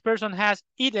 if this person has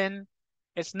eaten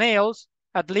snails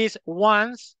at least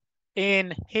once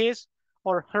in his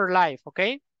or her life,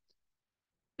 okay?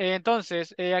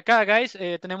 Entonces, acá, guys,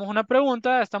 tenemos una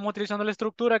pregunta, estamos utilizando la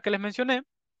estructura que les mencioné.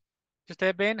 Si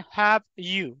ustedes ven, have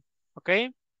you, ok.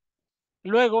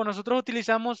 Luego, nosotros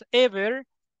utilizamos ever.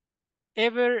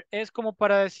 Ever es como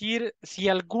para decir si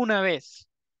alguna vez,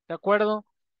 ¿de acuerdo?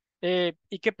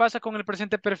 ¿Y qué pasa con el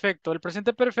presente perfecto? El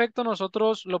presente perfecto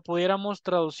nosotros lo pudiéramos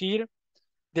traducir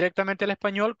directamente al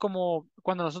español como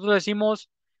cuando nosotros decimos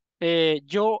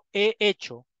yo he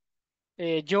hecho,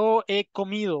 yo he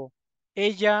comido,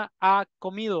 ella ha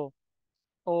comido,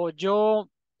 o yo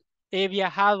he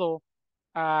viajado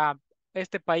a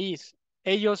este país,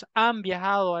 ellos han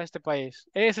viajado a este país.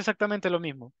 Es exactamente lo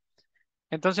mismo.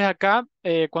 Entonces acá,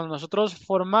 cuando nosotros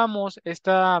formamos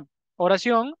esta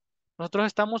oración, nosotros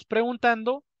estamos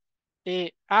preguntando,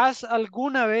 ¿has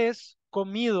alguna vez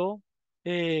comido,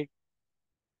 en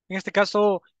este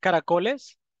caso,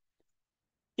 caracoles?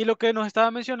 Y lo que nos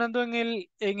estaba mencionando en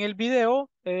el video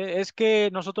es que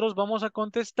nosotros vamos a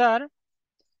contestar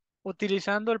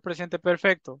utilizando el presente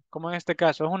perfecto, como en este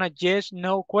caso. Es una yes,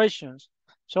 no questions.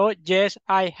 So, yes,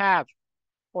 I have.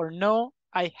 Or no,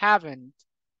 I haven't.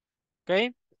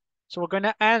 Okay? So we're going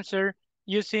to answer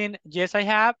using yes, I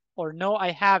have or no,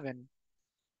 I haven't.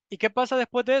 ¿Y qué pasa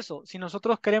después de eso? Si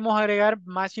nosotros queremos agregar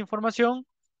más información,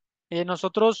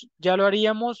 nosotros ya lo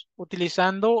haríamos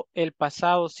utilizando el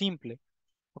pasado simple.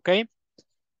 ¿Ok?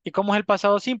 ¿Y cómo es el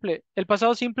pasado simple? El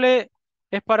pasado simple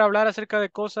es para hablar acerca de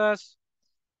cosas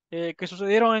que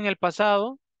sucedieron en el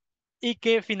pasado y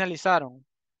que finalizaron.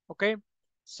 ¿Ok?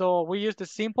 So we use the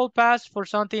simple past for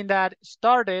something that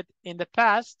started in the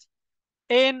past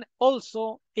and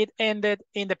also it ended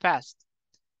in the past.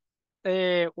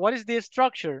 What is the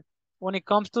structure? When it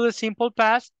comes to the simple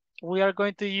past, we are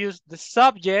going to use the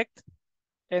subject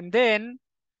and then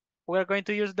we are going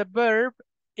to use the verb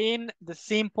in the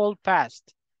simple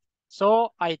past.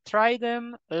 So I tried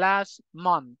them last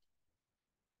month.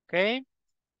 Okay.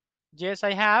 Yes,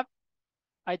 I have.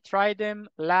 I tried them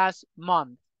last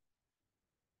month.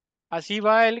 Así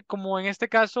va como en este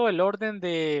caso, el orden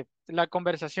de la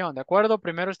conversación, ¿de acuerdo?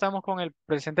 Primero estamos con el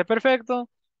presente perfecto,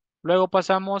 luego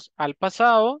pasamos al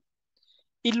pasado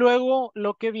y luego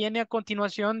lo que viene a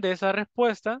continuación de esa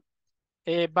respuesta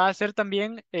va a ser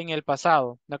también en el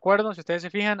pasado, ¿de acuerdo? Si ustedes se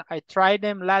fijan, I tried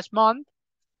them last month.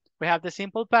 We have the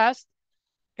simple past.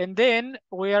 And then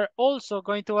we are also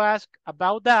going to ask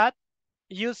about that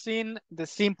using the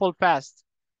simple past.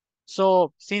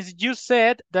 So since you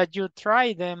said that you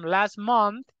tried them last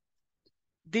month,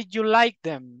 did you like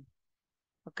them?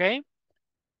 ¿Ok?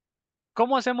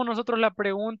 ¿Cómo hacemos nosotros la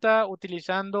pregunta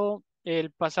utilizando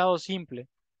el pasado simple?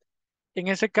 En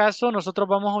ese caso, nosotros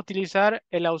vamos a utilizar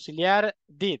el auxiliar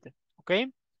did, ¿ok?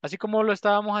 Así como lo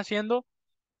estábamos haciendo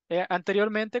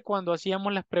anteriormente cuando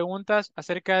hacíamos las preguntas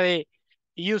acerca de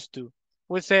used to.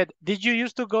 We said, did you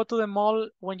used to go to the mall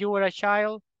when you were a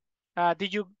child?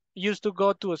 Did you used to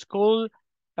go to school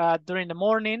during the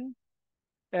morning?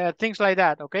 Things like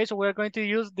that, okay? So we're going to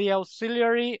use the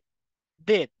auxiliary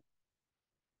did.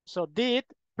 So did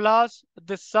plus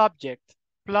the subject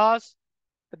plus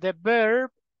the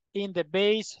verb in the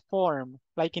base form,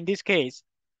 like in this case.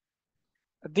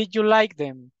 Did you like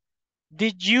them?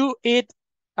 Did you eat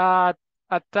at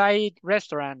a Thai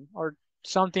restaurant or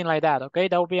something like that? Okay,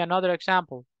 that would be another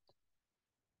example.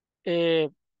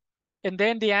 And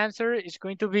then the answer is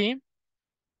going to be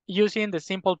using the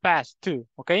simple past too,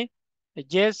 okay?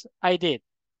 Yes, I did.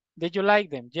 Did you like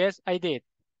them? Yes, I did.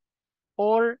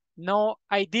 Or no,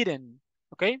 I didn't,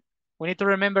 okay? We need to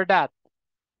remember that.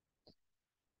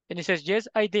 And it says, yes,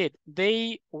 I did.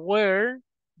 They were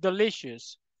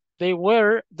delicious. They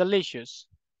were delicious.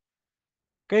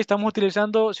 Ok, estamos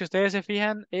utilizando, si ustedes se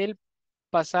fijan, el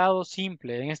pasado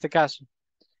simple en este caso.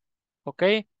 Ok,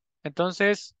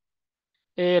 entonces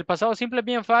el pasado simple es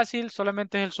bien fácil,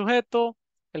 solamente es el sujeto,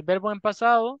 el verbo en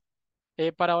pasado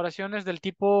para oraciones del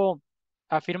tipo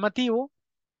afirmativo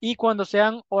y cuando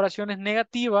sean oraciones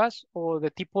negativas o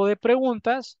de tipo de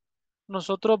preguntas,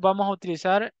 nosotros vamos a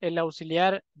utilizar el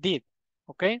auxiliar did.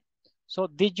 Ok, so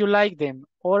did you like them?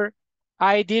 Or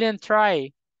I didn't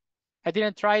try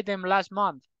them last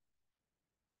month.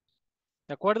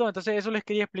 ¿De acuerdo? Entonces eso les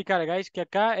quería explicar, guys, que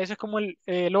acá ese es como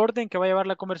el orden que va a llevar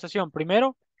la conversación.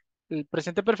 Primero, el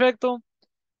presente perfecto,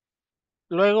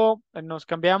 luego nos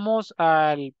cambiamos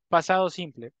al pasado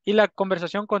simple y la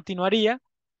conversación continuaría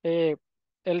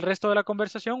el resto de la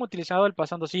conversación utilizando el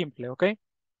pasado simple, ¿ok?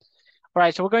 All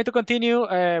right, so we're going to continue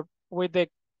with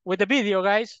the video,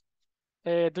 guys.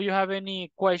 Do you have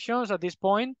any questions at this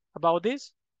point about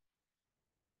this?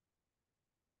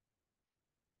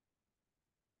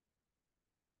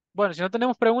 Bueno, si no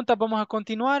tenemos preguntas, vamos a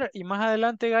continuar y más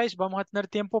adelante, guys, vamos a tener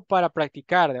tiempo para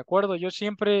practicar, ¿de acuerdo? Yo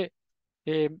siempre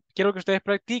quiero que ustedes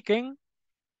practiquen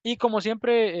y como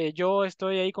siempre, yo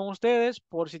estoy ahí con ustedes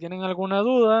por si tienen alguna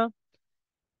duda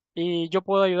y yo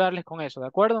puedo ayudarles con eso, ¿de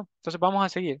acuerdo? Entonces vamos a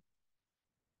seguir.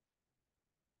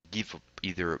 Give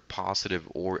either a positive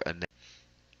or a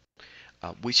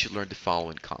negative. We should learn the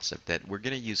following concept that we're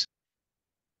going to use.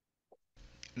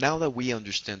 Now that we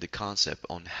understand the concept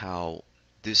on how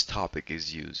this topic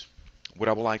is used, what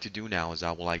I would like to do now is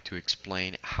I would like to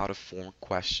explain how to form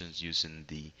questions using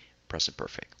the present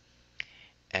perfect.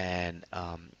 And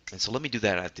so let me do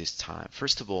that at this time.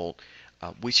 First of all,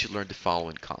 we should learn the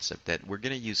following concept that we're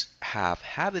going to use have.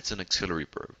 Have, it's an auxiliary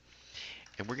verb.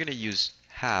 And we're going to use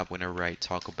have whenever I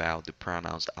talk about the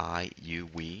pronouns I, you,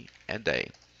 we, and they.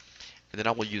 And then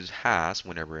I will use has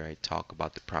whenever I talk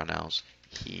about the pronouns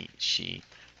he, she,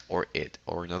 or it,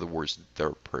 or in other words,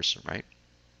 third person, right?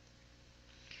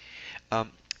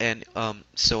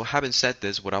 So having said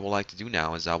this, what I would like to do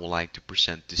now is I would like to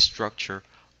present the structure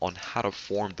on how to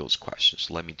form those questions.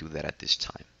 Let me do that at this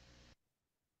time.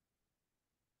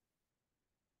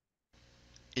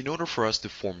 In order for us to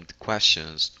form the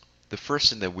questions, the first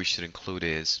thing that we should include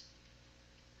is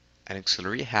an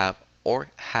auxiliary have or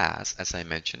has. As I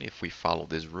mentioned, if we follow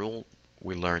this rule,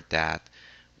 we learned that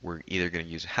we're either going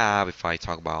to use have if I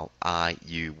talk about I,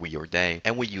 you, we, or they,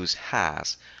 and we use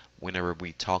has whenever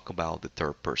we talk about the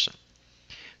third person.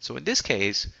 So in this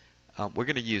case, we're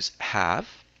going to use have,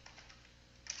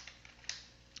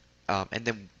 and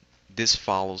then this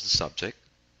follows the subject.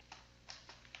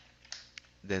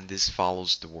 Then this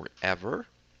follows the word ever,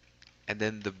 and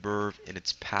then the verb in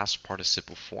its past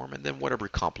participle form, and then whatever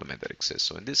complement that exists.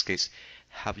 So in this case,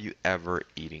 have you ever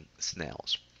eaten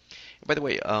snails? By the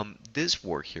way, this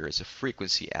word here is a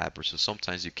frequency adverb, so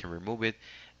sometimes you can remove it,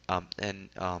 and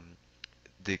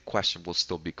the question will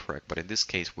still be correct. But in this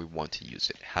case, we want to use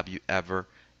it. Have you ever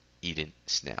eaten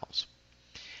snails?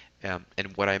 And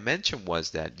what I mentioned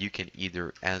was that you can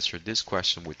either answer this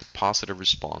question with a positive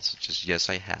response, such as yes,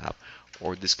 I have,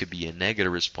 or this could be a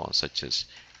negative response, such as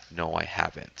no, I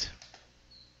haven't.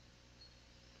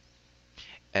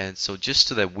 And so just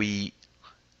so that we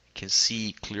can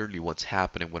see clearly what's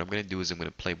happening, what I'm going to do is I'm going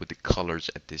to play with the colors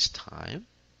at this time.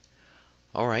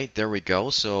 All right, there we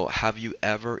go. So have you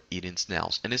ever eaten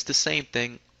snails? And it's the same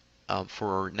thing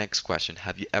for our next question.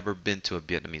 Have you ever been to a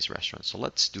Vietnamese restaurant? So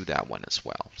let's do that one as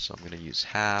well. So I'm going to use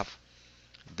have.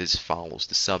 This follows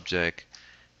the subject,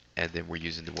 and then we're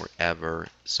using the word ever.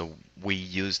 So we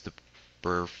use the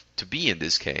verb to be in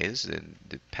this case in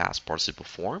the past participle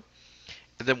form,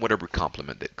 and then whatever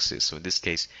complement that exists. So in this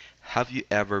case, have you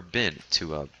ever been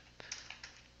to a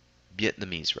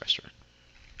Vietnamese restaurant.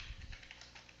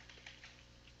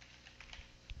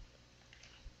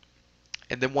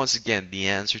 And then once again, the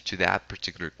answer to that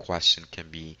particular question can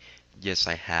be yes,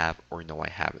 I have, or no, I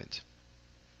haven't.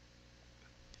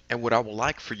 And what I would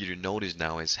like for you to notice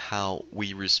now is how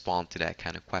we respond to that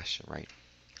kind of question, right?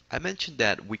 I mentioned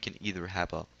that we can either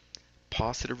have a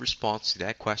positive response to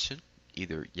that question,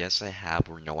 either yes, I have,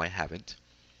 or no, I haven't.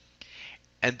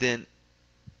 And then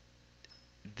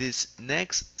this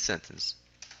next sentence,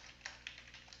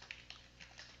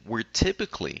 we're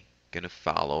typically going to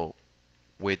follow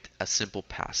with a simple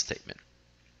past statement.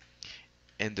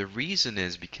 And the reason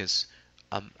is because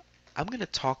I'm going to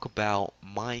talk about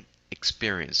my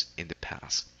experience in the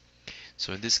past.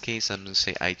 So in this case, I'm going to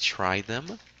say I tried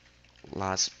them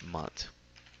last month.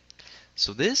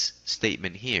 So this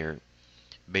statement here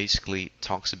basically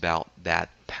talks about that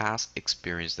past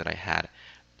experience that I had,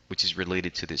 which is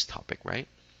related to this topic, right?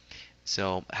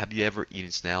 So have you ever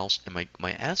eaten snails? And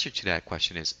my answer to that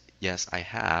question is yes, I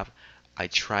have. I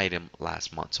tried them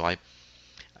last month. So I'm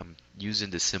using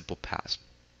the simple past.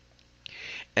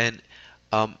 And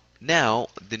now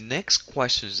the next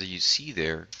questions that you see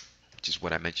there, which is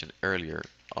what I mentioned earlier,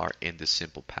 are in the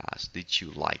simple past. Did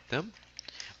you like them?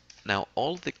 Now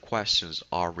all the questions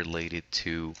are related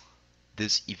to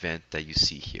this event that you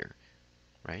see here,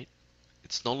 right?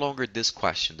 It's no longer this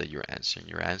question that you're answering.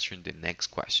 You're answering the next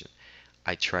question.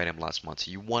 I tried them last month.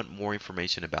 So you want more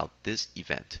information about this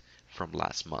event from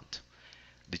last month.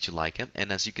 Did you like them?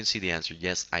 And as you can see the answer,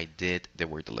 yes, I did. They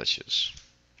were delicious.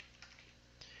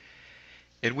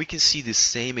 And we can see the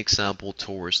same example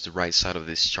towards the right side of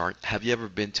this chart. Have you ever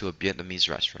been to a Vietnamese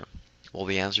restaurant? Well,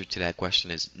 the answer to that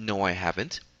question is no, I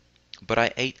haven't. But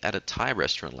I ate at a Thai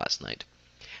restaurant last night.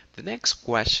 The next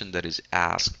question that is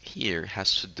asked here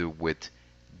has to do with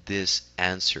this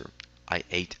answer. I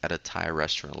ate at a Thai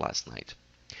restaurant last night.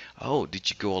 Oh, did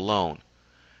you go alone?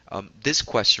 This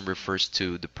question refers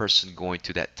to the person going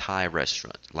to that Thai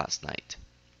restaurant last night.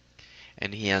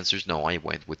 And he answers, no, I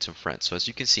went with some friends. So as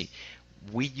you can see,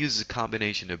 we use a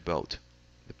combination of both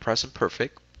the present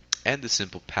perfect and the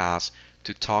simple past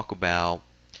to talk about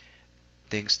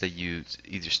things that you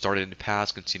either started in the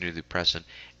past, continue to the present,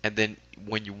 and then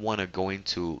when you want to go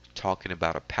into talking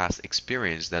about a past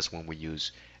experience, that's when we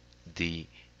use the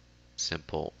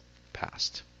simple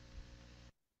past.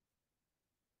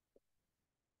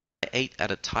 I ate at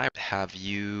a time. Have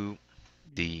you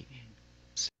the...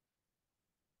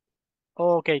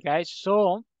 Okay, guys,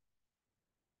 so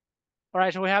all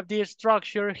right, so we have the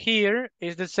structure here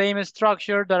is the same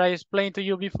structure that I explained to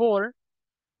you before.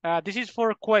 This is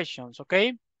for questions,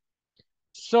 okay?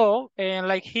 So, and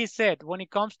like he said, when it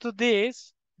comes to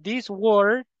this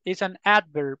word is an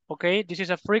adverb, okay? This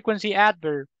is a frequency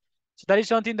adverb. So that is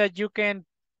something that you can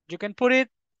put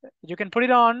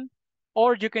it on,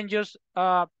 or you can just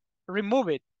remove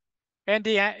it, and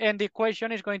the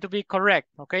question is going to be correct,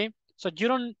 okay? So you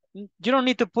don't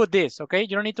need to put this, okay?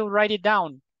 You don't need to write it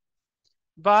down,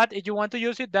 but if you want to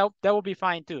use it, that will be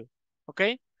fine too,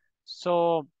 okay?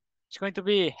 So it's going to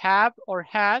be have or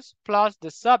has plus the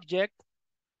subject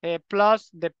plus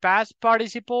the past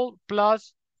participle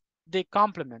plus the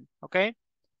complement, okay?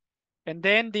 And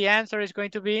then the answer is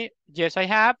going to be yes, I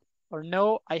have, or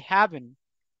no, I haven't.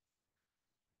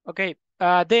 Okay,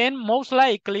 then most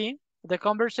likely the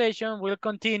conversation will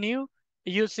continue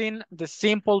using the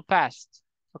simple past.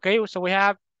 Okay, so we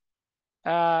have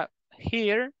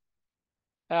here,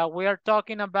 we are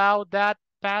talking about that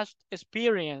past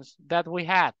experience that we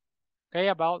had.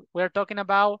 Okay, we're talking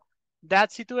about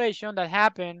that situation that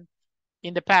happened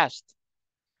in the past.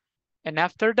 And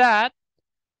after that,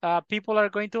 people are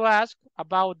going to ask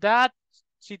about that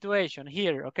situation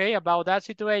here, okay? About that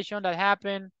situation that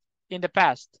happened in the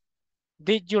past.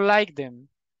 Did you like them?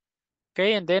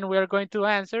 Okay, and then we are going to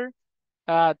answer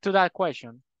to that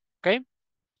question, okay?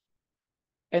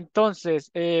 Entonces,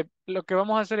 lo que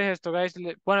vamos a hacer es esto, guys.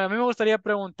 Bueno, a mí me gustaría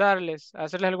preguntarles,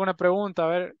 hacerles alguna pregunta, a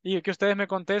ver, y que ustedes me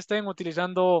contesten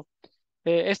utilizando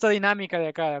esta dinámica de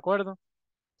acá, ¿de acuerdo?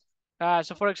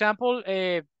 So, for example,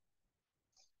 I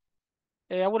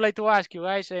would like to ask you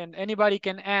guys, and anybody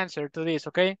can answer to this,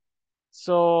 okay?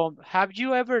 So, have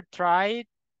you ever tried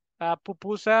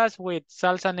pupusas with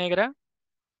salsa negra?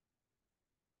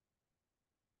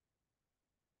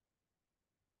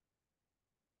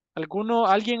 ¿Alguien? No,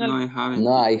 I haven't.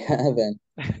 No, I haven't.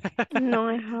 No,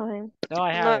 I haven't. No,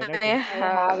 I No, haven't. I Okay.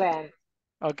 haven't.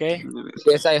 Okay.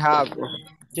 Yes, I have.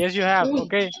 Yes, you have.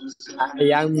 Okay.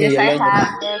 I am Yes, I Migueleño.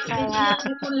 have. Yes, I have.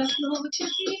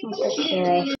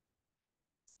 Okay.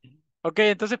 Okay,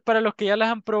 entonces para los que ya las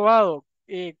han probado,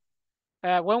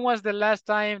 when was the last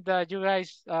time that you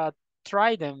guys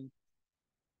tried them?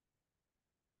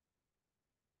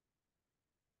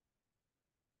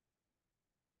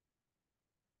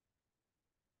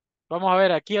 Vamos a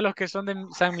ver, aquí a los que son de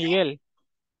San Miguel.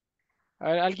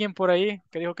 A ver, alguien por ahí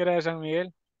que dijo que era de San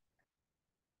Miguel.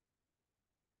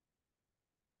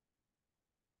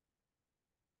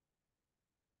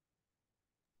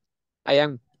 I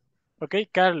am. Okay,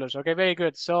 Carlos. Okay, very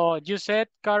good. So you said,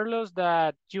 Carlos,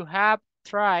 that you have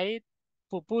tried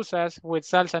pupusas with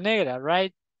salsa negra,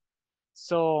 right?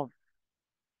 So,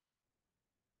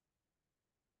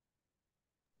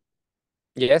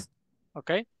 Yes.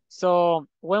 okay. So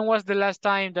when was the last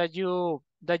time that you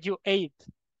ate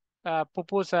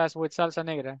pupusas with salsa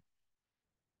negra?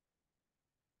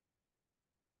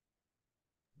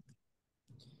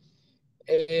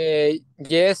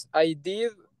 Yes, I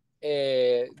did.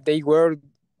 They were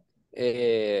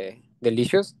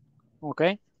delicious.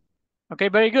 Okay. Okay,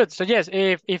 very good. So yes,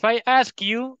 if I ask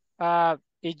you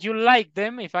if you like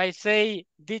them, if I say,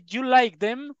 did you like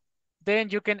them? Then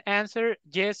you can answer,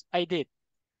 yes, I did.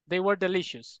 They were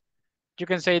delicious. You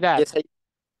can say that. Yes, I.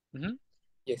 Ujú.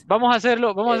 Yes. Vamos a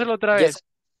hacerlo otra Yes. vez.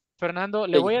 Fernando,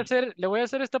 Okay. le voy a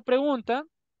hacer esta pregunta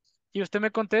y usted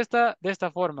me contesta de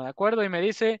esta forma, ¿de acuerdo? Y me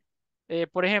dice,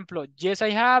 por ejemplo, yes,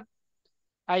 I have,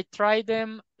 I tried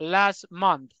them last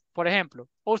month, por ejemplo.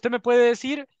 O usted me puede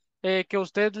decir que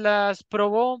usted las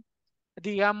probó,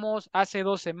 digamos, hace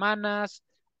 2 semanas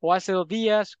o hace 2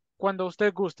 días, cuando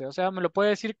usted guste. O sea, me lo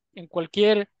puede decir en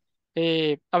cualquier,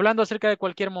 hablando acerca de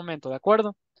cualquier momento, ¿de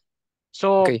acuerdo?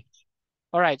 So, Okay.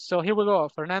 all right, so here we go,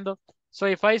 Fernando. So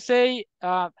if I say,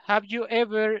 have you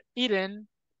ever eaten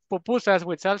pupusas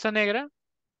with salsa negra?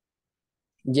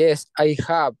 Yes, I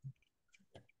have.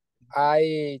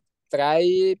 I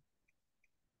tried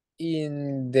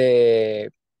in the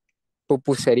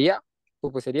pupusería.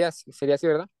 Pupusería sería así,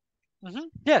 ¿verdad?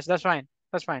 Yes, that's fine.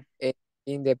 That's fine.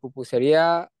 In the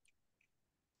pupusería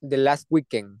the last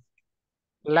weekend.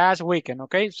 Last weekend,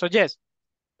 okay? So yes.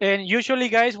 And usually,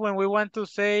 guys, when we want to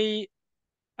say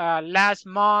last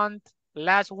month,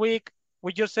 last week,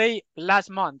 we just say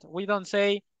last month. We don't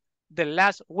say the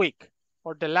last week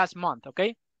or the last month,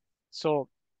 okay? So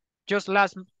just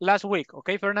last week,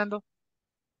 okay, Fernando?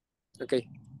 Okay.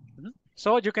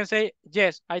 So you can say,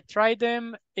 yes, I tried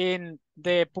them in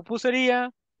the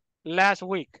pupusería last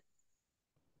week.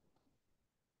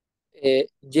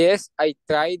 Yes, I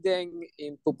tried them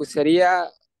in pupusería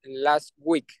last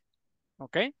week.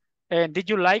 Okay. And did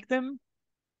you like them?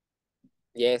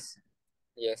 Yes,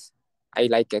 yes, I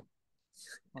like it.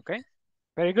 Okay.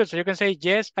 Very good. So you can say,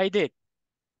 yes, I did.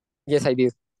 Yes, I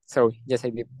did. Sorry, yes,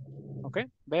 I did. Okay.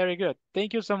 Very good.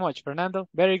 Thank you so much, Fernando.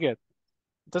 Very good.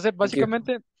 Entonces, Thank you.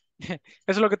 básicamente, eso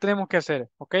es lo que tenemos que hacer.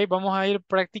 Ok. Vamos a ir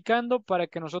practicando para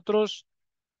que nosotros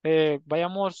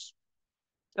vayamos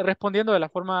respondiendo de la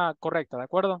forma correcta, ¿de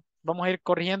acuerdo? Vamos a ir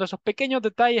corrigiendo esos pequeños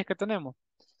detalles que tenemos.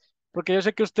 Porque yo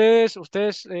sé que ustedes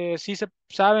sí se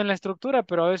saben la estructura,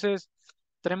 pero a veces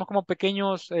tenemos como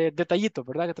pequeños detallitos,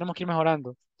 ¿verdad? Que tenemos que ir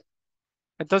mejorando.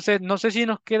 Entonces, no sé si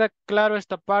nos queda claro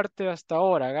esta parte hasta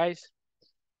ahora, guys.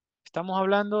 Estamos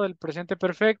hablando del presente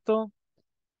perfecto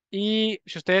y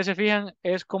si ustedes se fijan,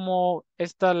 es como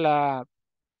esta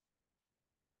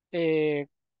eh,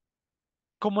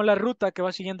 como la ruta que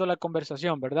va siguiendo la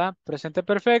conversación, ¿verdad? Presente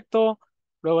perfecto,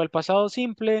 luego el pasado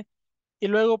simple y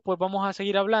luego pues vamos a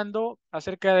seguir hablando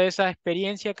acerca de esa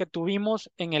experiencia que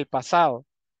tuvimos en el pasado.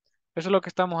 Eso es lo que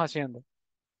estamos haciendo.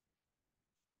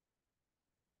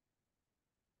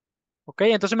 ¿Ok?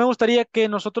 Entonces me gustaría que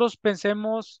nosotros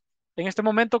pensemos en este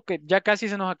momento que ya casi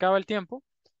se nos acaba el tiempo.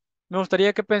 Me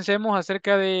gustaría que pensemos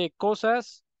acerca de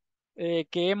cosas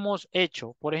que hemos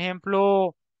hecho. Por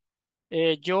ejemplo,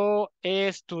 yo he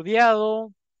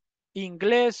estudiado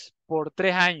inglés por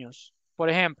 3 años, por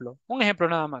ejemplo. Un ejemplo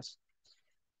nada más.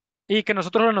 Y que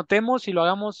nosotros lo anotemos y lo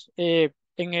hagamos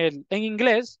en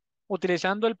inglés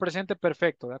utilizando el presente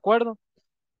perfecto, ¿de acuerdo?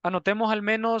 Anotemos al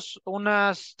menos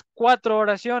unas 4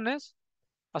 oraciones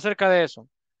acerca de eso.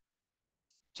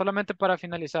 Solamente para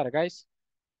finalizar, guys.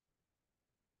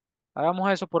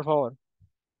 Hagamos eso, por favor.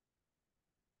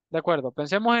 De acuerdo,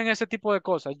 pensemos en ese tipo de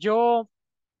cosas. Yo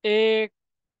he,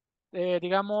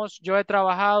 digamos, yo he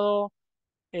trabajado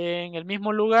en el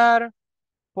mismo lugar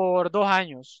por 2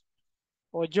 años.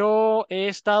 O yo he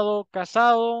estado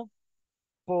casado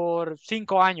por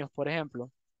 5 años, por ejemplo.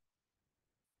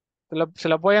 Se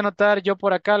las voy a anotar yo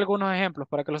por acá algunos ejemplos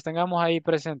para que los tengamos ahí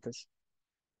presentes.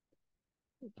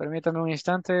 Permítame un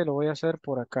instante, lo voy a hacer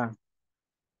por acá.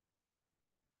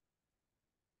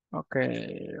 Ok,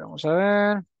 vamos a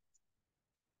ver.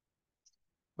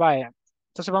 Vaya.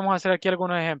 Entonces vamos a hacer aquí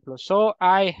algunos ejemplos. So,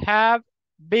 I have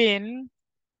been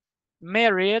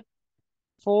married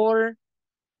for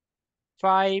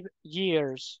 5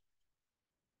 years.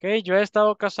 Ok, yo he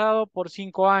estado casado por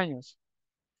 5 años.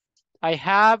 I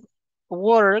have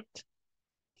worked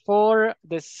for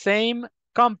the same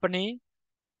company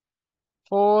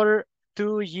for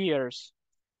 2 years.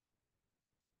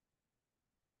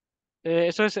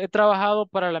 Eso es, he trabajado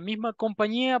para la misma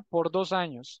compañía por 2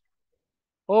 años.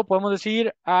 O podemos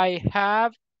decir, I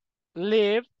have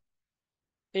lived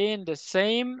in the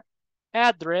same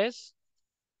address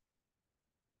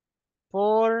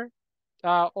for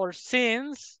or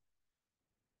since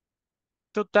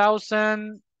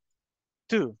 2002.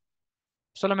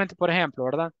 Solamente por ejemplo,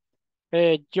 ¿verdad?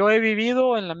 Yo he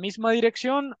vivido en la misma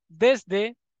dirección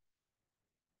desde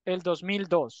el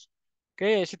 2002. ¿Ok?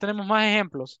 Así tenemos más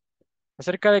ejemplos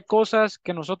acerca de cosas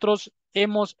que nosotros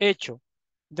hemos hecho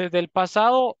desde el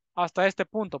pasado hasta este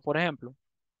punto, por ejemplo.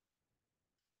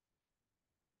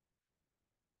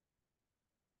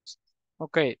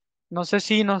 Ok, no sé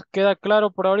si nos queda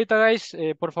claro por ahorita, guys.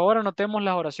 Por favor, anotemos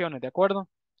las oraciones, ¿de acuerdo?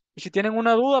 Y si tienen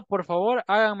una duda, por favor,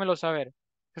 háganmelo saber.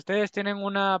 Si ustedes tienen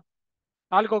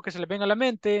algo que se les venga a la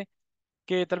mente,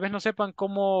 que tal vez no sepan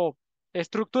cómo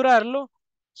estructurarlo,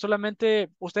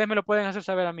 solamente ustedes me lo pueden hacer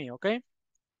saber a mí, ¿ok?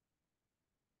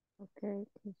 Okay,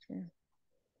 teacher.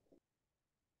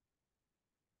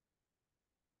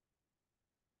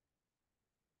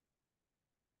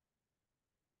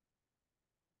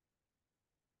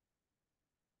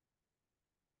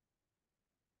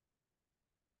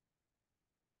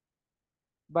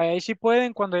 Vaya, ahí si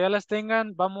pueden, cuando ya las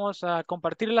tengan, vamos a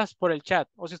compartirlas por el chat.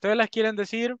 O si ustedes las quieren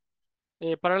decir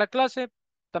para la clase,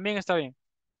 también está bien.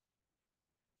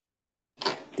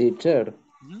 Teacher,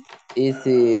 Ujú. y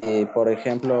si, por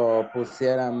ejemplo,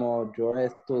 pusiéramos yo he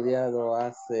estudiado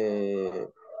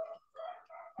hace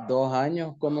 2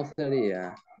 años, ¿cómo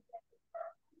sería?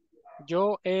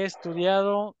 Yo he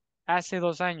estudiado hace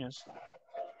 2 años.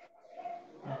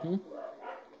 Ujú.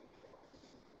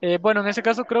 Bueno, en ese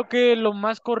caso creo que lo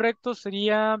más correcto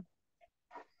sería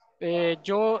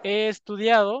yo he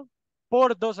estudiado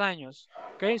por 2 años.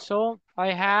 Ok, so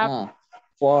I have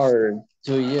For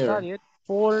 2 years. studied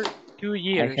for 2 I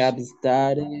years. have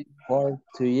studied for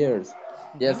 2 years.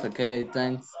 Ujú. Yes, okay,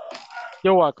 thanks.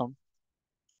 You're welcome.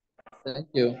 Thank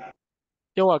you.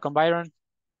 You're welcome, Byron.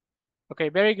 Okay,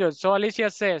 very good. So Alicia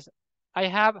says, I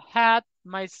have had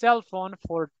my cell phone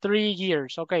for 3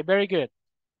 years. Okay, very good.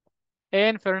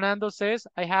 And Fernando says,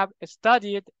 I have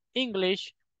studied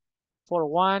English for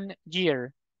 1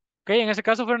 year. Ok, en ese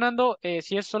caso, Fernando,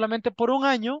 si es solamente por un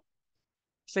año,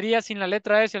 sería sin la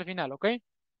letra S al final, ¿ok?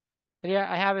 Sería,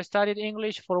 I have studied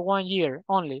English for 1 year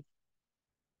only.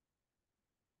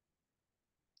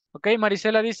 Ok,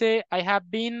 Marisela dice, I have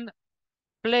been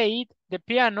played the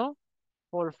piano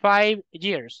for 5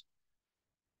 years.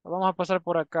 Lo vamos a pasar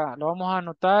por acá. Lo vamos a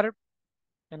anotar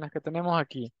en las que tenemos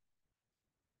aquí.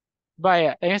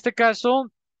 Vaya, en este caso,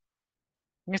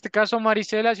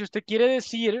 Marisela, si usted quiere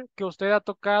decir que usted ha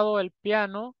tocado el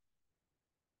piano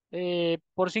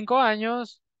por 5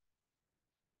 años,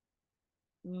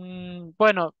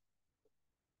 bueno,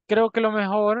 creo que lo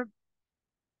mejor,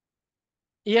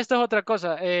 y esta es otra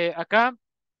cosa, acá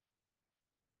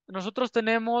nosotros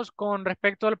tenemos con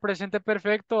respecto al presente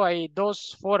perfecto, hay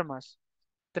 2 formas.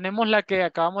 Tenemos la que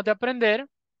acabamos de aprender,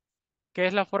 que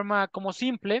es la forma como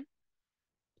simple,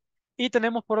 y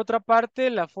tenemos por otra parte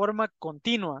la forma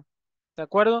continua, ¿de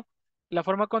acuerdo? La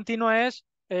forma continua es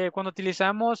cuando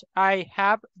utilizamos I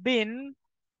have been,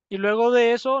 y luego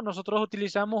de eso nosotros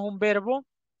utilizamos un verbo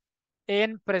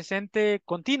en presente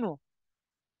continuo,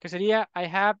 que sería I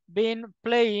have been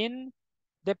playing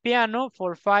the piano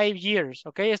for 5 years,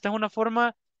 ¿ok? Esta es una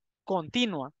forma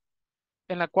continua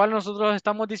en la cual nosotros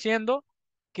estamos diciendo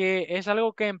que es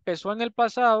algo que empezó en el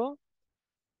pasado,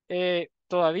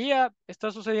 todavía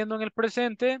está sucediendo en el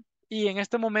presente y en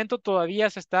este momento todavía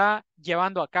se está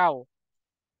llevando a cabo,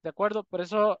 ¿de acuerdo? Por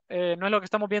eso no es lo que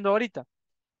estamos viendo ahorita.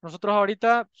 Nosotros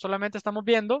ahorita solamente estamos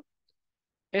viendo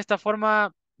esta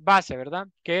forma base, ¿verdad?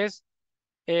 Que es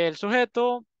el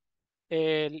sujeto,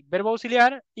 el verbo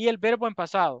auxiliar y el verbo en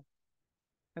pasado.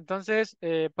 Entonces,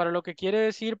 para lo que quiere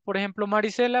decir, por ejemplo,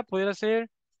 Marisela, pudiera ser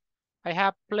I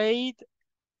have played,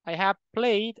 I have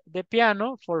played the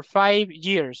piano for 5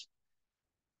 years.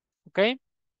 ¿Ok?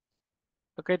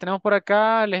 Ok, tenemos por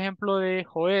acá el ejemplo de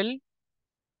Joel.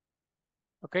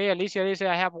 Ok, Alicia dice,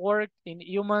 I have worked in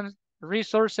human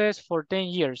resources for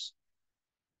 10 years.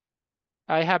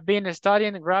 I have been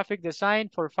studying graphic design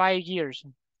for 5 years.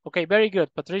 Ok, very good,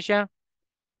 Patricia.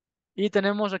 Y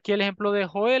tenemos aquí el ejemplo de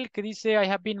Joel que dice, I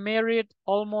have been married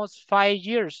almost 5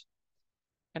 years.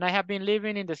 And I have been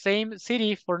living in the same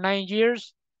city for 9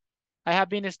 years. I have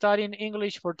been studying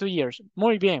English for 2 years.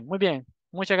 Muy bien, muy bien.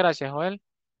 Muchas gracias, Joel.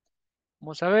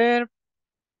 Vamos a ver.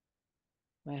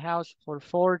 My house for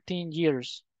 14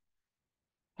 years.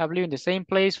 Have lived in the same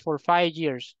place for 5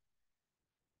 years.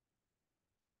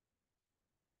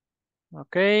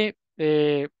 Ok.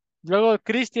 Luego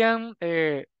Christian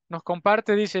nos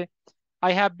comparte, dice,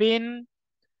 I have been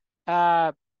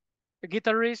a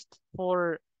guitarist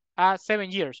for 7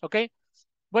 years. Ok.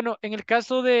 Bueno, en el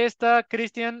caso de esta,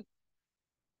 Christian,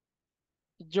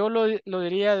 yo lo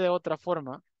diría de otra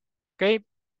forma. Ok.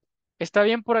 Está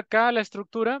bien por acá la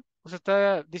estructura. Pues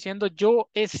está diciendo yo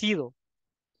he sido.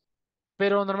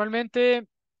 Pero normalmente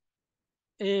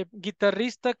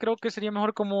guitarrista creo que sería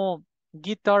mejor como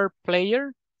guitar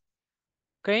player.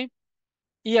 Ok.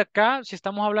 Y acá, si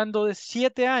estamos hablando de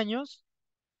 7 años,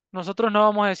 nosotros no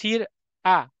vamos a decir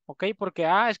a, ¿ok? Porque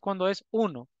a es cuando es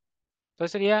uno.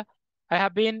 Entonces sería, I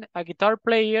have been a guitar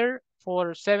player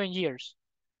for 7 years.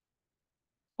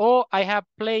 O I have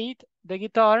played the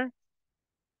guitar.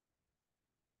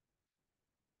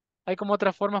 Hay como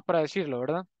otras formas para decirlo,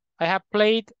 ¿verdad? I have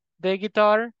played the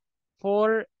guitar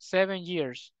for 7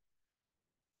 years.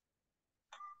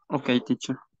 Okay,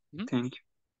 teacher. ¿Mm? Thank you.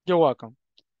 You're welcome.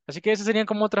 Así que esas serían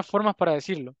como otras formas para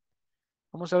decirlo.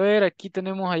 Vamos a ver, aquí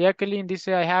tenemos a Jacqueline,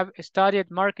 dice, I have studied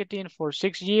marketing for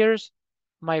 6 years.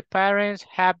 My parents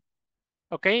have,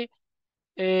 ok.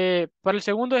 Para el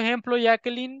segundo ejemplo,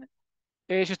 Jacqueline,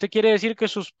 si usted quiere decir que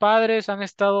sus padres han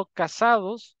estado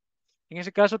casados, en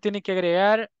ese caso tiene que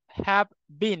agregar have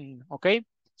been, ok.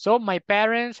 So, my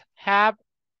parents have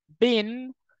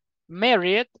been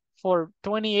married for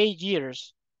 28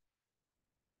 years.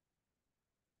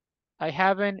 I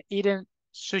haven't eaten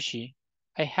sushi.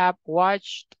 I have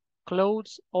watched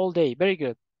clothes all day. Very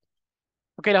good.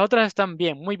 Ok, las otras están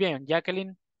bien, muy bien.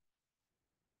 Jacqueline.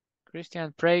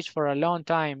 Christian prays for a long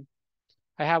time.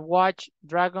 I have watched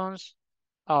Dragons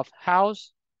of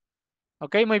House.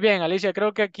 Ok, muy bien, Alicia.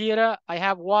 Creo que aquí era I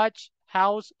have watched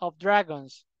House of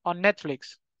Dragons on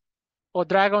Netflix. O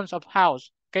Dragons of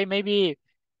House. Ok, maybe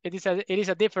it is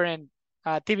a different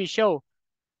TV show.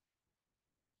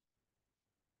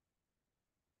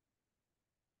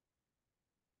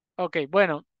 Ok,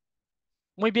 bueno.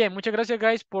 Muy bien, muchas gracias,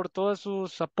 guys, por todos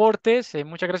sus aportes.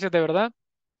 Muchas gracias de verdad,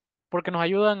 porque nos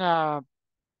ayudan a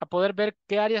poder ver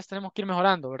qué áreas tenemos que ir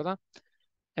mejorando, ¿verdad?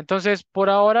 Entonces, por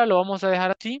ahora lo vamos a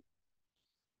dejar así.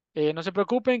 No se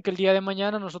preocupen que el día de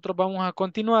mañana nosotros vamos a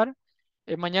continuar.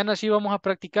 Mañana sí vamos a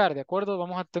practicar, ¿de acuerdo?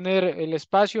 Vamos a tener el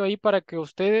espacio ahí para que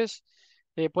ustedes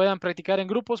puedan practicar en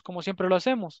grupos como siempre lo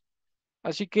hacemos.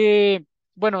 Así que,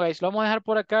 bueno, guys, lo vamos a dejar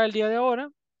por acá el día de ahora.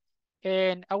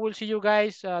 And I will see you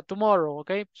guys tomorrow,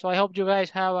 okay? So I hope you guys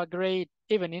have a great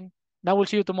evening. And I will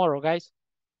see you tomorrow, guys.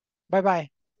 Bye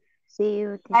bye. See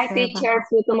you, Bye, teacher. Bye. teacher.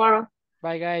 See you tomorrow.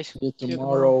 Bye, guys. See you See you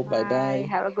tomorrow. tomorrow. Bye Bye. bye.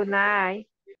 Have a good night.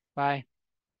 Bye.